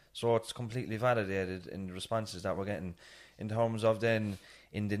still. So it's completely validated in the responses that we're getting. In terms of then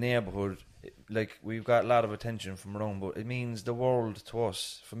in the neighbourhood, like, we've got a lot of attention from around, but it means the world to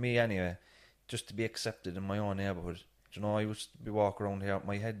us, for me anyway, just to be accepted in my own neighbourhood. You know, I used to be walking around here with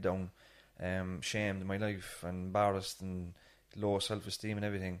my head down, shamed in my life and embarrassed and low self-esteem and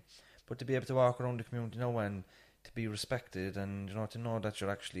everything. But to be able to walk around the community now and to be respected, and, you know, to know that you're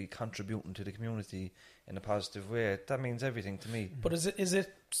actually contributing to the community in a positive way, that means everything to me. But is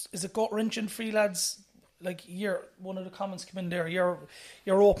it gut-wrenching for you, lads? Like, one of the comments came in there, you're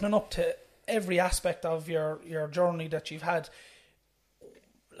opening up to every aspect of your journey that you've had.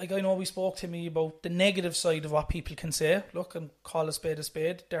 Like, I know we spoke to me about the negative side of what people can say. Look, and call a spade a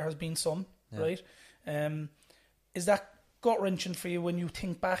spade. There has been some, right? Is that gut-wrenching for you when you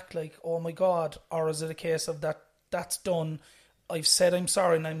think back, like, oh my God? Or is it a case of that's done, I've said I'm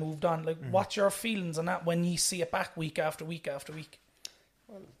sorry and I moved on. Like, what's your feelings on that when you see it back week after week after week?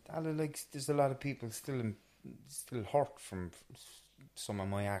 Well, like, there's a lot of people still hurt from some of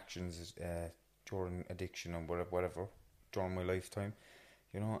my actions during addiction or whatever during my lifetime.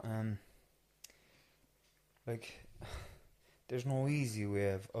 You know, like, there's no easy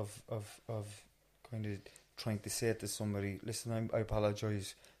way of kind of trying to say to somebody, listen, I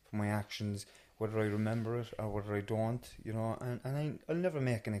apologise for my actions, whether I remember it or whether I don't, you know, and I'll never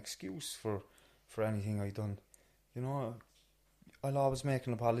make an excuse for anything I've done. You know, I'll always make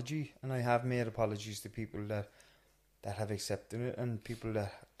an apology, and I have made apologies to people that have accepted it, and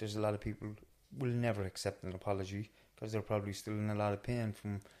there's a lot of people will never accept an apology because they're probably still in a lot of pain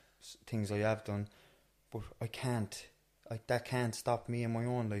from things I have done, but I can't. That can't stop me in my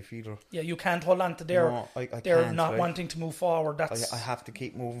own life either. Yeah, you can't hold on to their not wanting to move forward. That's I have to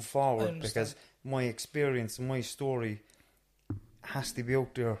keep moving forward because my experience and my story has to be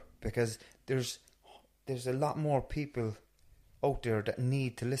out there, because there's a lot more people out there that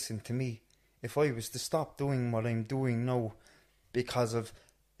need to listen to me. If I was to stop doing what I'm doing now because of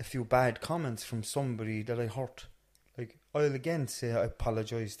a few bad comments from somebody that I hurt, like, I'll again say I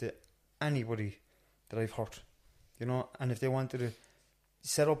apologise to anybody that I've hurt. You know, and if they wanted to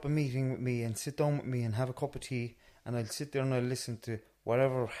set up a meeting with me and sit down with me and have a cup of tea, and I'll sit there and I'll listen to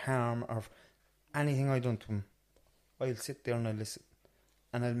whatever harm or anything I done to them, I'll sit there and I'll listen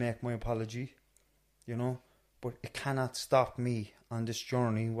and I'll make my apology, you know. But it cannot stop me on this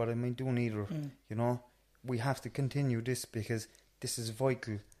journey, what am I doing either, you know. We have to continue this because this is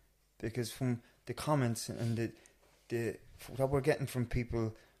vital, because from the comments and the what we're getting from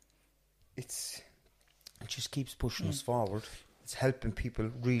people, it just keeps pushing us forward. It's helping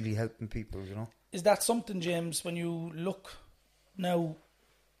people, really helping people, you know. Is that something, James, when you look now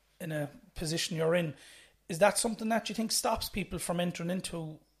in a position you're in, is that something that you think stops people from entering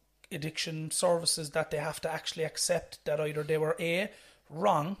into addiction services, that they have to actually accept that either they were A,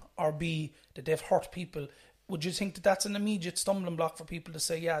 wrong, or B, that they've hurt people? Would you think that that's an immediate stumbling block for people to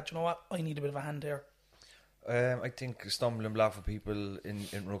say, yeah, do you know what, I need a bit of a hand here? I think a stumbling block for people in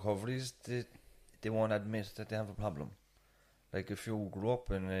recovery is they won't admit that they have a problem. Like, if you grew up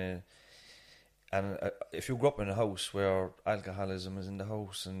in a house where alcoholism is in the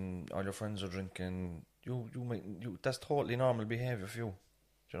house and all your friends are drinking, that's totally normal behaviour for you.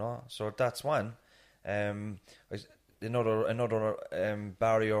 You know, so that's one. Another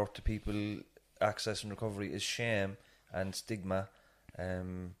barrier to people accessing recovery is shame and stigma,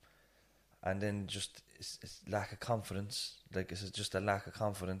 and then just it's lack of confidence. Like, it's just a lack of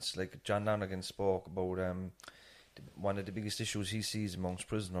confidence. Like, John Lonergan spoke about one of the biggest issues he sees amongst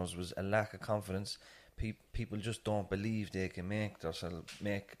prisoners was a lack of confidence. People just don't believe they can make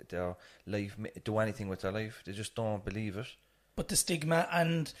their life, do anything with their life. They just don't believe it. But the stigma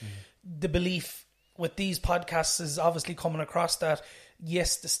and the belief with these podcasts is obviously coming across that,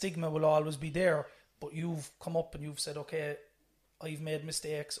 yes, the stigma will always be there, but you've come up and you've said, okay, I've made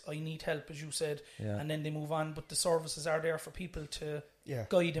mistakes, I need help, as you said, and then they move on. But the services are there for people to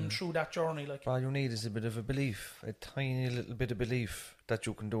guide them through that journey. Like, all you need is a bit of a belief, a tiny little bit of belief that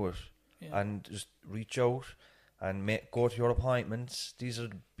you can do it, and just reach out and go to your appointments. These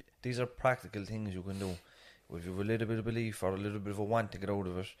are practical things you can do. If you have a little bit of belief or a little bit of a want to get out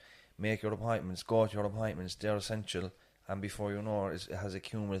of it, make your appointments, go to your appointments. They're essential, and before you know it, it has a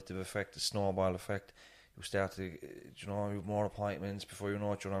cumulative effect, a snowball effect. You start to, you have more appointments. Before you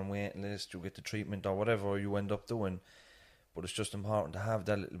know it, you're on waiting list, you get the treatment or whatever you end up doing. But it's just important to have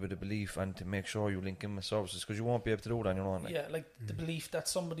that little bit of belief and to make sure you link in with services, because you won't be able to do it on your own. Yeah, like the belief that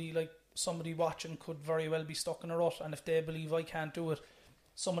somebody watching could very well be stuck in a rut, and if they believe I can't do it.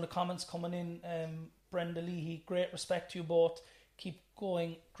 Some of the comments coming in, Brenda Leahy, great respect to you both. Keep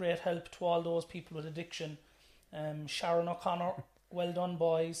going. Great help to all those people with addiction. Sharon O'Connor, well done,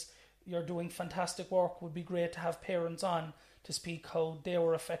 boys. You're doing fantastic work. Would be great to have parents on to speak how they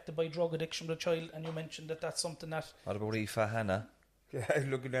were affected by drug addiction with a child. And you mentioned that that's something that... What about Aoife Hannah? Yeah,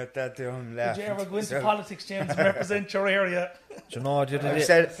 I'm looking at that there and laughing. Did you ever go into politics, James, and represent your area? Do you know what you did?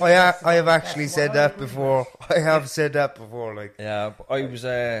 I have actually said that before. I have said that before. Like, yeah, I was.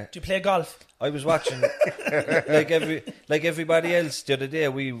 Do you play golf? I was watching, like everybody else the other day.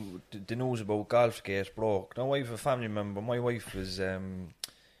 The news about Golfgate broke. Now I have a family member. My wife is.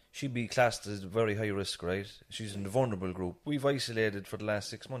 She'd be classed as very high risk, right? She's in the vulnerable group. We've isolated for the last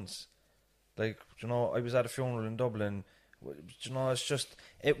 6 months. Like, I was at a funeral in Dublin. It's just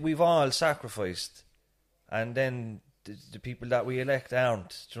we've all sacrificed, and then the people that we elect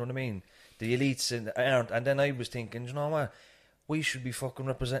aren't. Do you know what I mean? The elites aren't. And then I was thinking, you know what? We should be fucking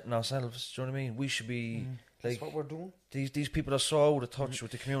representing ourselves. Do you know what I mean? We should be Like, that's what we're doing. These people are so out of touch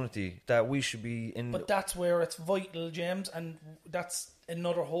with the community that we should be in. But that's where it's vital, James, and that's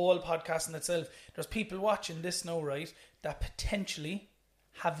another whole podcast in itself. There's people watching this now, right, that potentially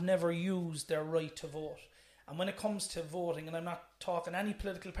have never used their right to vote. And when it comes to voting, and I'm not talking any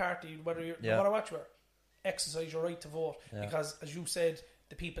political party, whether you're no matter what you are, exercise your right to vote. Because, as you said,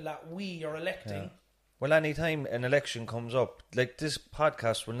 the people that we are electing. Well, any time an election comes up, like this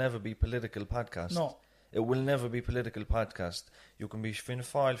podcast will never be political podcast. No. It will never be political podcast. You can be Fine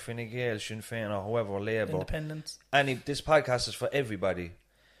Féil, Fine Gael, Sinn Féin, or whoever, Labour. Independents. This podcast is for everybody.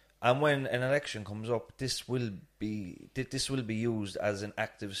 And when an election comes up, this will be used as an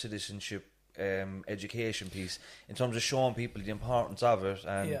active citizenship education piece in terms of showing people the importance of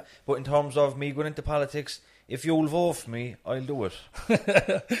it. But in terms of me going into politics, if you'll vote for me, I'll do it.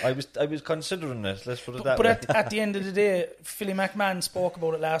 I was considering it. Let's put it that way. But at the end of the day, Philly McMahon spoke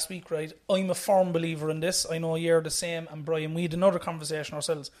about it last week, right? I'm a firm believer in this. I know you're the same, and Brian, we had another conversation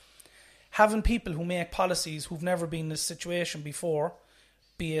ourselves. Having people who make policies who've never been in this situation before,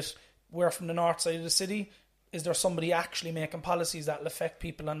 be it we're from the north side of the city, is there somebody actually making policies that will affect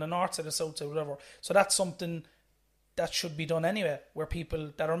people on the north side, the south side, whatever? So that's something that should be done anyway, where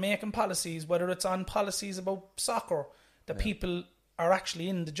people that are making policies, whether it's on policies about soccer, the people are actually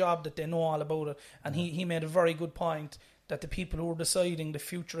in the job, that they know all about it. And he made a very good point that the people who are deciding the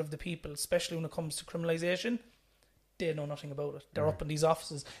future of the people, especially when it comes to criminalisation, they know nothing about it. They're up in these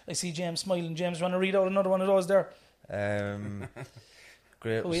offices. I see James smiling. James, you want to read out another one of those there?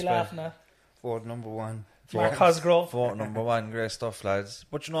 Great. Who are you laughing at? Vote number 1. Mark Cosgrove. Vote number 1. Great stuff, lads.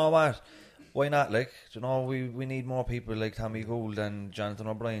 But you know what? Why not? Like, you know, we need more people like Tommy Gould and Jonathan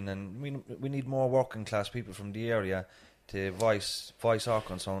O'Brien, and we need more working class people from the area to voice our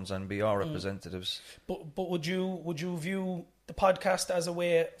concerns and be our representatives. But would you view the podcast as a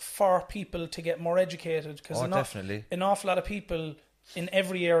way for people to get more educated? Because definitely, an awful lot of people in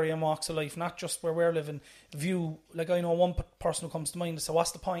every area and walks of life, not just where we're living, view, like, I know one person who comes to mind, so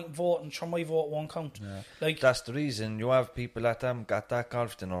what's the point in voting? Sure, my vote won't count. Like, that's the reason you have people at that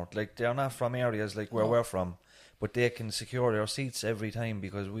golf dinner. Like, they're not from areas like where we're from, but they can secure their seats every time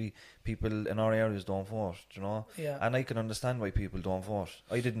because people in our areas don't vote, you know. And I can understand why people don't vote.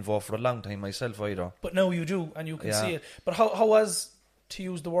 I didn't vote for a long time myself either, but now you do, and you can see it. But how was, to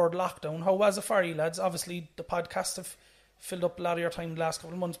use the word lockdown, how was it for you lads? Obviously the podcast have filled up a lot of your time the last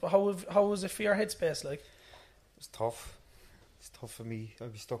couple of months, but how was it for your headspace like? It's tough. It's tough for me. I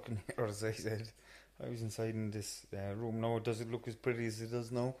was stuck in here, as I said. I was inside in this room. Now it doesn't look as pretty as it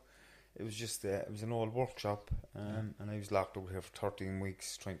does now. It was just it was an old workshop, and I was locked out here for 13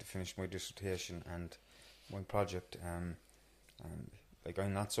 weeks trying to finish my dissertation and my project. And like,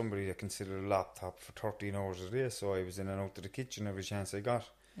 I'm not somebody that can sit at a laptop for 13 hours a day, so I was in and out of the kitchen every chance I got,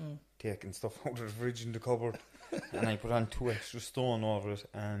 taking stuff out of the fridge in the cupboard. And I put on 2 extra stone over it,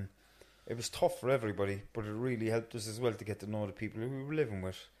 and it was tough for everybody, but it really helped us as well to get to know the people who we were living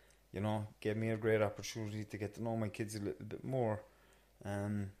with. You know, gave me a great opportunity to get to know my kids a little bit more,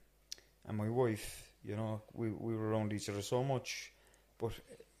 and my wife. You know, we were around each other so much, but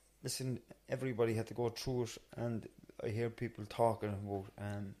listen, everybody had to go through it, and I hear people talking about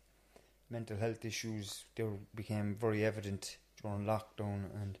mental health issues. They became very evident during lockdown,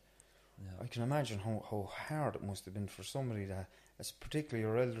 and I can imagine how hard it must have been for somebody that, as particularly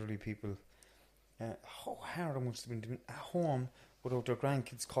your elderly people, how hard it must have been to be at home without their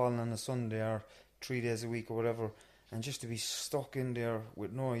grandkids calling on a Sunday or 3 days a week or whatever, and just to be stuck in there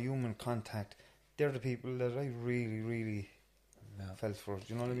with no human contact. They're the people that I really, really felt for. Do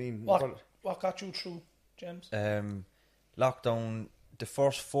you know what I mean? What got you through, James? Lockdown, the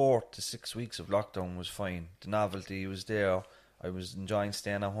first 4 to 6 weeks of lockdown was fine. The novelty was there. I was enjoying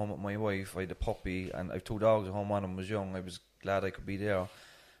staying at home with my wife. I had a puppy and I have 2 dogs at home. One of them was young. I was glad I could be there.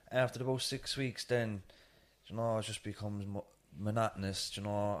 After about 6 weeks, then, you know, it just becomes monotonous. You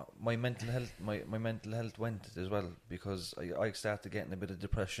know, my mental health went as well, because I started getting a bit of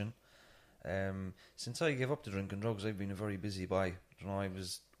depression. Since I gave up the drinking drugs, I've been a very busy boy. You know, I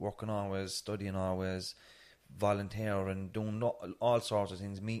was working always, studying always, volunteering, doing all sorts of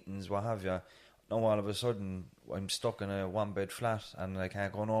things, meetings, what have you. Now all of a sudden I'm stuck in a 1-bed flat and I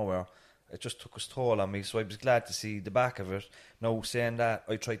can't go nowhere. It just took its toll on me, so I was glad to see the back of it. Now, saying that,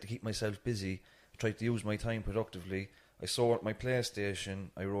 I tried to keep myself busy, I tried to use my time productively. I sold my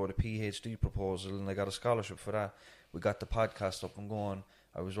PlayStation, I wrote a PhD proposal and I got a scholarship for that. We got the podcast up and going.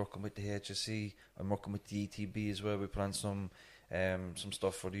 I was working with the HSE, I'm working with the ETB as well. We put on some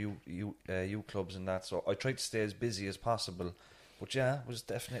stuff for the youth clubs and that, so I tried to stay as busy as possible. But yeah, it was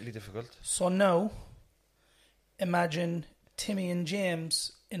definitely difficult. So now, imagine Timmy and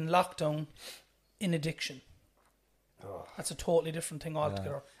James in lockdown in addiction. That's a totally different thing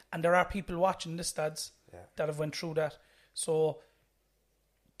altogether. And there are people watching this, lads, that have went through that. So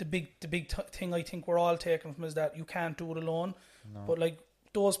the big thing I think we're all taking from is that you can't do it alone. No. But like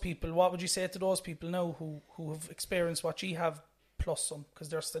those people, what would you say to those people now who have experienced what you have plus some, because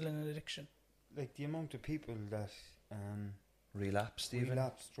they're still in an addiction? Like the amount of people that relapsed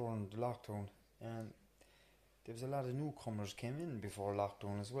during the lockdown, and there was a lot of newcomers came in before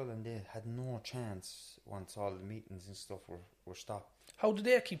lockdown as well, and they had no chance once all the meetings and stuff were stopped. How did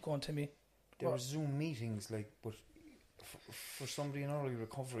they keep going, Timmy? There were Zoom meetings, like, but for somebody in early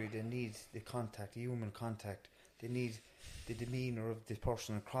recovery, they need the contact, the human contact. They need the demeanour of the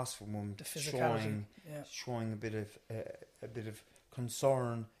person across from them, the physicality, showing a bit of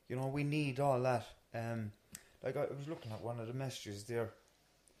concern. You know, we need all that. Like I was looking at one of the messages there.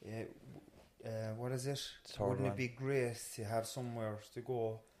 What is it? Wouldn't it be great to have somewhere to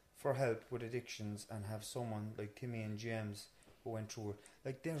go for help with addictions and have someone like Timmy and James who went through it?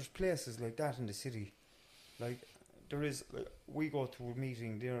 Like there's places like that in the city. Like there is. Like, we go to a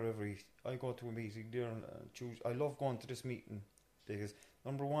meeting there I go to a meeting there on Tuesday. I love going to this meeting because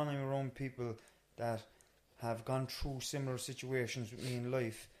number one, I'm around people that have gone through similar situations with me in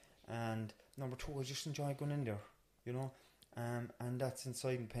life, and number two, I just enjoy going in there, you know. And that's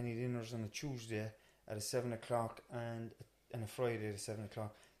inside in Penny Dinners on a Tuesday at 7:00 and a Friday at 7:00.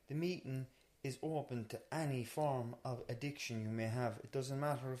 The meeting is open to any form of addiction you may have. It doesn't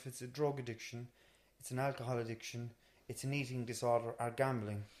matter if it's a drug addiction, it's an alcohol addiction, it's an eating disorder or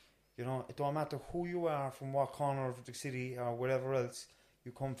gambling. You know, it don't matter who you are, from what corner of the city or wherever else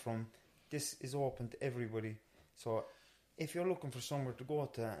you come from. This is open to everybody. So if you're looking for somewhere to go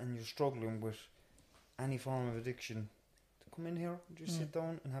to and you're struggling with any form of addiction, come in here and just sit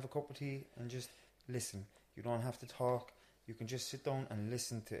down and have a cup of tea and just listen. You don't have to talk. You can just sit down and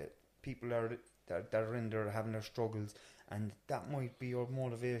listen to it. People that are in there having their struggles, and that might be your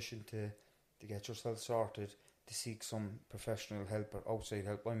motivation to get yourself sorted, to seek some professional help or outside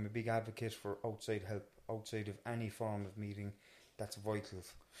help. I'm a big advocate for outside help, outside of any form of meeting. That's vital,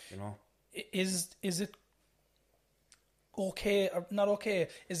 you know. Is it okay or not okay?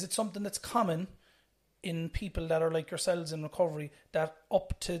 Is it something that's common in people that are like yourselves in recovery, that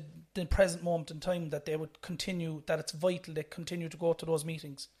up to the present moment in time that they would continue, that it's vital they continue to go to those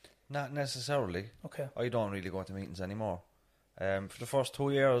meetings? Not necessarily. Okay. I don't really go to meetings anymore. For the first 2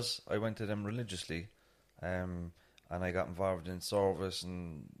 years, I went to them religiously, and I got involved in service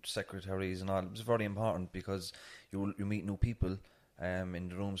and secretaries and all. It was very important because you meet new people in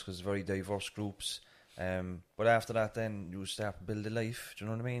the rooms, because it's very diverse groups. But after that, then you start to build a life. Do you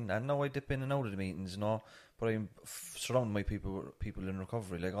know what I mean? And now I dip in and out of the meetings, you know. But I'm surrounded by people in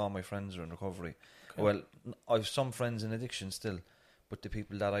recovery. Like all my friends are in recovery. Okay. Well, I've some friends in addiction still, but the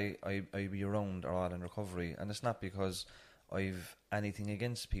people that I be around are all in recovery. And it's not because I've anything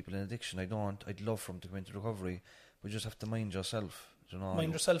against people in addiction. I don't. I'd love for them to go into recovery, but you just have to mind yourself. You know,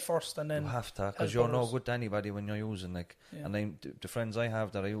 mind yourself first, and then you have to, because you're no good to anybody when you're using. Like, and the friends I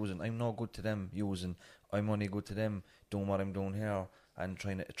have that are using, I'm no good to them using. I'm only good to them doing what I'm doing here and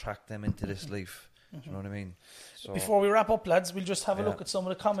trying to attract them into this life. Do you know what I mean? So, before we wrap up, lads, we'll just have a look at some of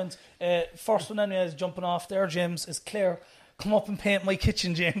the comments. First one anyway is jumping off there, James, is Claire. Come up and paint my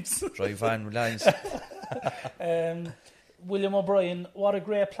kitchen, James. Drive van with lines. William O'Brien, what a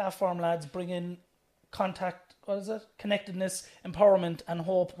great platform, lads. Bring in connectedness, empowerment and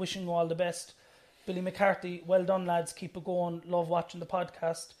hope. Wishing you all the best. Billy McCarthy, well done, lads. Keep it going. Love watching the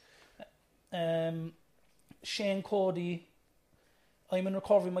podcast. Shane Cody, I'm in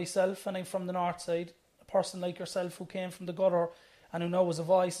recovery myself and I'm from the north side. A person like yourself who came from the gutter and who knows a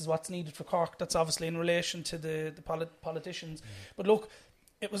voice is what's needed for Cork. That's obviously in relation to the politicians. But look,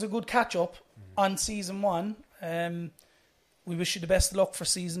 it was a good catch up on season 1. We wish you the best of luck for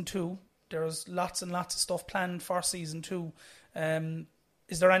season 2. There's lots and lots of stuff planned for season 2.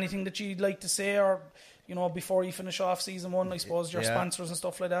 Is there anything that you'd like to say, or, you know, before you finish off season 1, I suppose, your sponsors and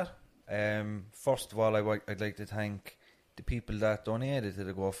stuff like that? First of all, I'd like to thank the people that donated to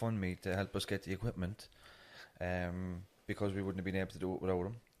the GoFundMe to help us get the equipment, because we wouldn't have been able to do it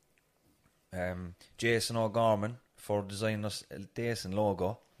without them. Jason O'Gorman for designing us a decent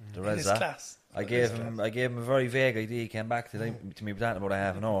logo. The Reza. Class. I gave him a very vague idea. He came back to me with that in about a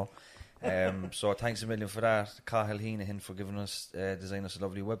half an hour. So thanks a million for that. Cahill Heenahan for giving us designing us a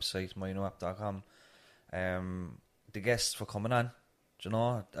lovely website, mynewap.com. The guests for coming on. Do you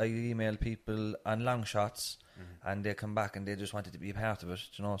know, I email people on long shots, and they come back and they just wanted to be a part of it.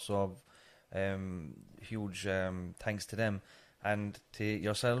 Do you know, so huge thanks to them, and to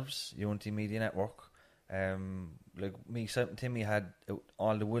yourselves, Unity Media Network. Like me, Timmy had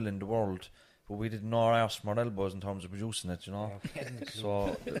all the will in the world, but we didn't know our arse from our elbows in terms of producing it, you know.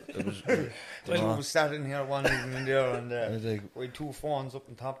 So it was. Well, we were sat in here one evening there, and we had 2 phones up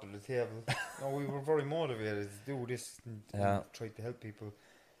on top of the table. We were very motivated to do this and try to help people.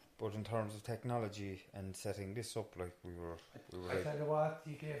 But in terms of technology and setting this up, like we were I tell you what,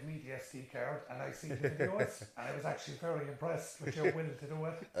 you gave me the SD card, and I seen the videos, and I was actually very impressed with your will to do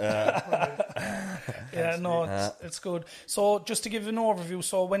it. It's good. So, just to give an overview,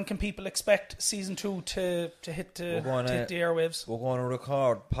 so when can people expect season 2 to hit the airwaves? We're going to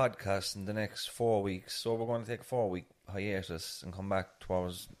record podcasts in the next 4 weeks, so we're going to take a 4-week hiatus and come back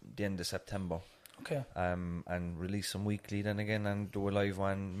towards the end of September. Okay. And release them weekly then again and do a live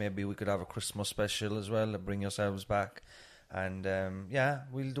one. Maybe we could have a Christmas special as well, bring yourselves back. And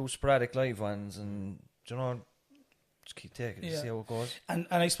we'll do sporadic live ones and, you know, just keep taking it, see how it goes. And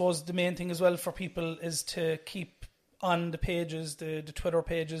I suppose the main thing as well for people is to keep on the pages, the Twitter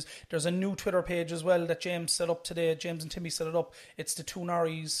pages. There's a new Twitter page as well that James set up today. James and Timmy set it up. It's the Two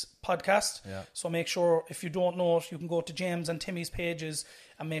Norries podcast. Yeah. So make sure, if you don't know it, you can go to James and Timmy's pages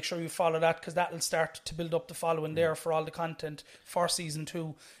and make sure you follow that, because that will start to build up the following there for all the content for season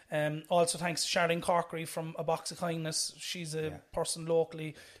 2. Also thanks to Charlene Corkery from A Box of Kindness. She's a person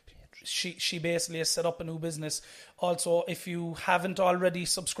locally. She basically has set up a new business. Also, if you haven't already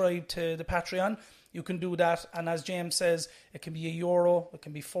subscribed to the Patreon, you can do that, and as James says, it can be €1, it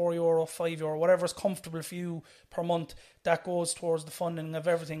can be €4, €5, whatever's comfortable for you per month. That goes towards the funding of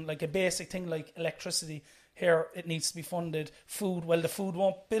everything, like a basic thing like electricity. Here, it needs to be funded. Food, well, the food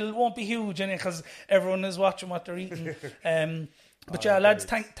bill won't be huge, because everyone is watching what they're eating. But lads,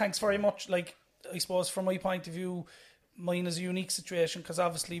 thanks very much. Like, I suppose from my point of view, mine is a unique situation, because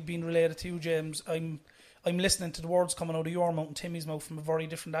obviously being related to you, James, I'm listening to the words coming out of your mouth and Timmy's mouth from a very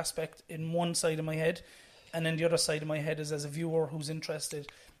different aspect in one side of my head, and then the other side of my head is as a viewer who's interested.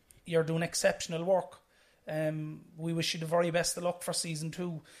 You're doing exceptional work. We wish you the very best of luck for season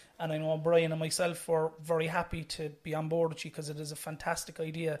 2, and I know Brian and myself were very happy to be on board with you, because it is a fantastic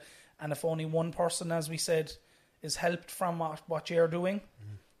idea, and if only one person, as we said, is helped from what you're doing,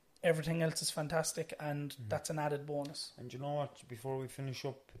 everything else is fantastic, and that's an added bonus. And you know what, before we finish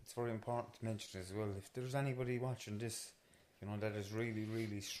up, it's very important to mention as well, if there's anybody watching this, you know, that is really,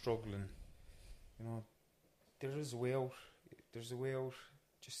 really struggling, you know, there is a way out. There's a way out.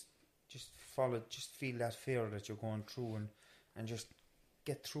 Just follow, just feel that fear that you're going through, and just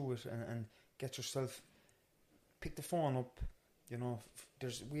get through it, and get yourself, pick the phone up, you know,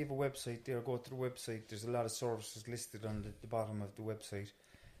 we have a website there, go to the website, there's a lot of services listed on the bottom of the website.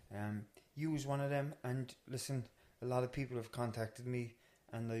 Use one of them, and listen, a lot of people have contacted me,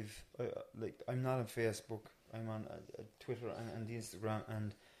 and I'm not on Facebook, I'm on Twitter and the Instagram,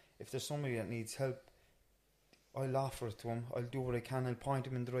 and if there's somebody that needs help, I'll offer it to them. I'll do what I can. I'll point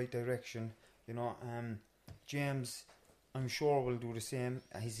them in the right direction. You know, James, I'm sure will do the same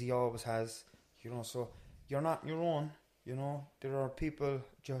as he always has. You know, so you're not on your own. You know, there are people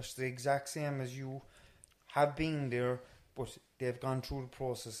just the exact same as you have been there, but they've gone through the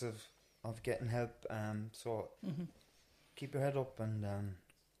process of getting help. So keep your head up, and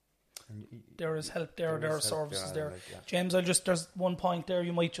there is help there. There are services there. James, there's one point there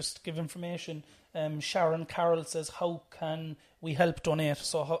you might just give information. Sharon Carroll says, how can we help donate?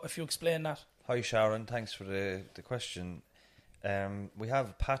 So if you explain that. Hi Sharon, thanks for the question. We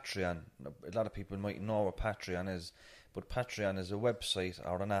have Patreon. A lot of people might know what Patreon is, but Patreon is a website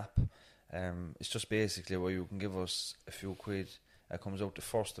or an app. It's just basically where you can give us a few quid. It comes out the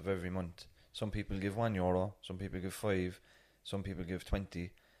first of every month. Some people give €1, some people give 5, some people give 20.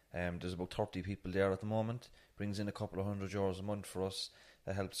 There's about 30 people there at the moment. Brings in a couple of €100 a month for us.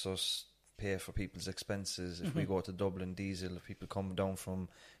 That helps us pay for people's expenses. If we go to Dublin diesel, if people come down from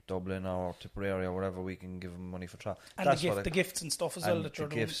Dublin or Tipperary or wherever, we can give them money for travel. And the gifts and stuff as well that you're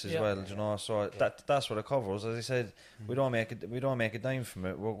doing. Gifts as well, you know. So that's what it covers. As I said, we don't make a dime from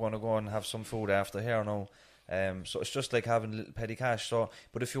it. We're going to go and have some food after here now. So it's just like having a little petty cash. So,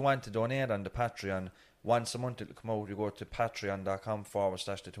 but if you want to donate on the Patreon, once a month it'll come out. You go to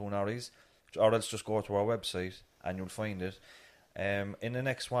patreon.com/the Two Norries, or else just go to our website and you'll find it. In the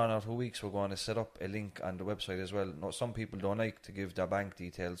next 1 or 2 weeks, we're going to set up a link on the website as well. Now, some people don't like to give their bank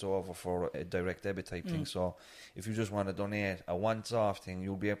details over for a direct debit type thing, so if you just want to donate a once-off thing,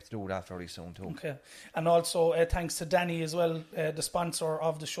 you'll be able to do that very soon too. Okay, and also thanks to Danny as well, the sponsor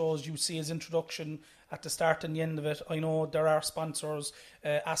of the shows. You see his introduction at the start and the end of it. I know there are sponsors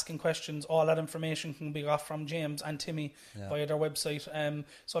asking questions. All that information can be got from James and Timmy via their website.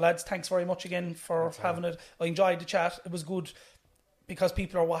 So lads, thanks very much again for having it. I enjoyed the chat. It was good. because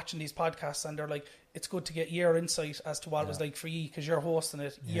people are watching these podcasts and they're like, it's good to get your insight as to what it was like for you, because you're hosting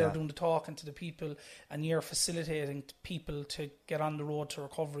it, you're doing the talking to the people, and you're facilitating people to get on the road to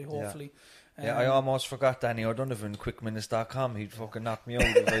recovery, hopefully. I almost forgot Danny O'Donovan, quickminutes.com. He'd fucking knocked me out.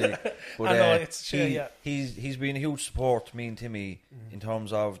 But I know, it's true, he's been a huge support to me and Timmy in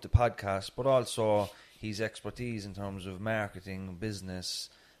terms of the podcast, but also his expertise in terms of marketing, business,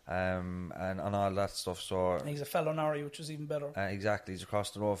 and all that stuff. So and he's a fellow Nari, which is even better. Exactly, he's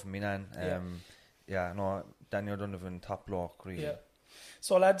across the road from me, Nan. Danny O'Donovan, top bloke, really. Yeah.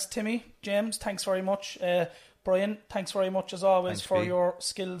 So, lads, Timmy, James, thanks very much. Brian, thanks very much as always for your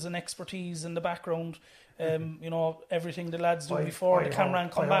skills and expertise in the background. Everything the lads do before the camera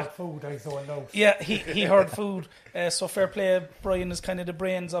and come back. Food, I saw a note. Yeah, he heard food. So fair play. Brian is kind of the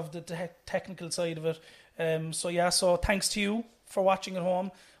brains of the technical side of it. So thanks to you for watching at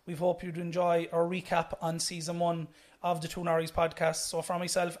home. We hope you'd enjoy our recap on season 1 of the Two Norries podcast. So for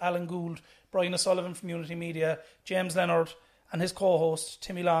myself, Alan Gould, Brian O'Sullivan from Unity Media, James Leonard, and his co-host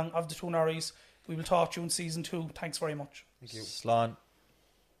Timmy Long of the Two Norries, we will talk to you in season 2. Thanks very much. Thank you. Slán.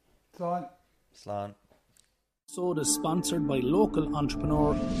 Soda is sponsored by local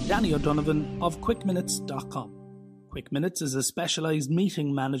entrepreneur Danny O'Donovan of QuickMinutes.com. QuickMinutes is a specialised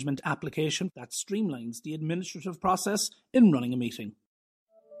meeting management application that streamlines the administrative process in running a meeting.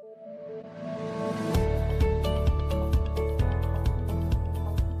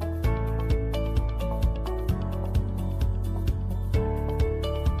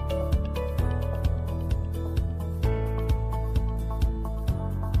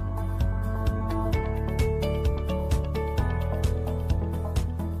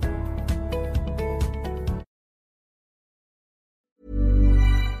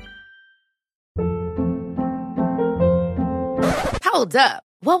 Hold up.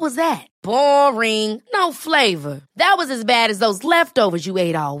 What was that? Boring. No flavor. That was as bad as those leftovers you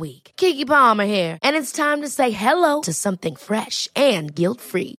ate all week. Keke Palmer here, and it's time to say hello to something fresh and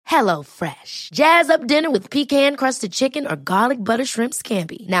guilt-free. Hello Fresh. Jazz up dinner with pecan-crusted chicken or garlic butter shrimp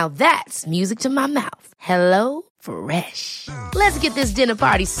scampi. Now that's music to my mouth. Hello Fresh. Let's get this dinner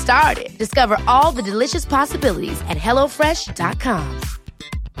party started. Discover all the delicious possibilities at HelloFresh.com.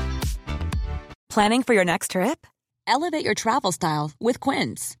 Planning for your next trip? Elevate your travel style with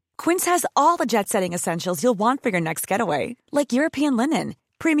Quince. Quince has all the jet-setting essentials you'll want for your next getaway, like European linen,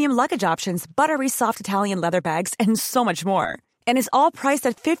 premium luggage options, buttery soft Italian leather bags, and so much more. And is all priced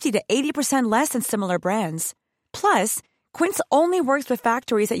at 50 to 80% less than similar brands. Plus, Quince only works with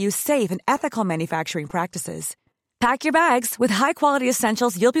factories that use safe and ethical manufacturing practices. Pack your bags with high-quality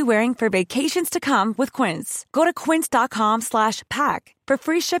essentials you'll be wearing for vacations to come with Quince. Go to quince.com/pack for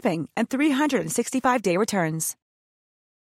free shipping and 365-day returns.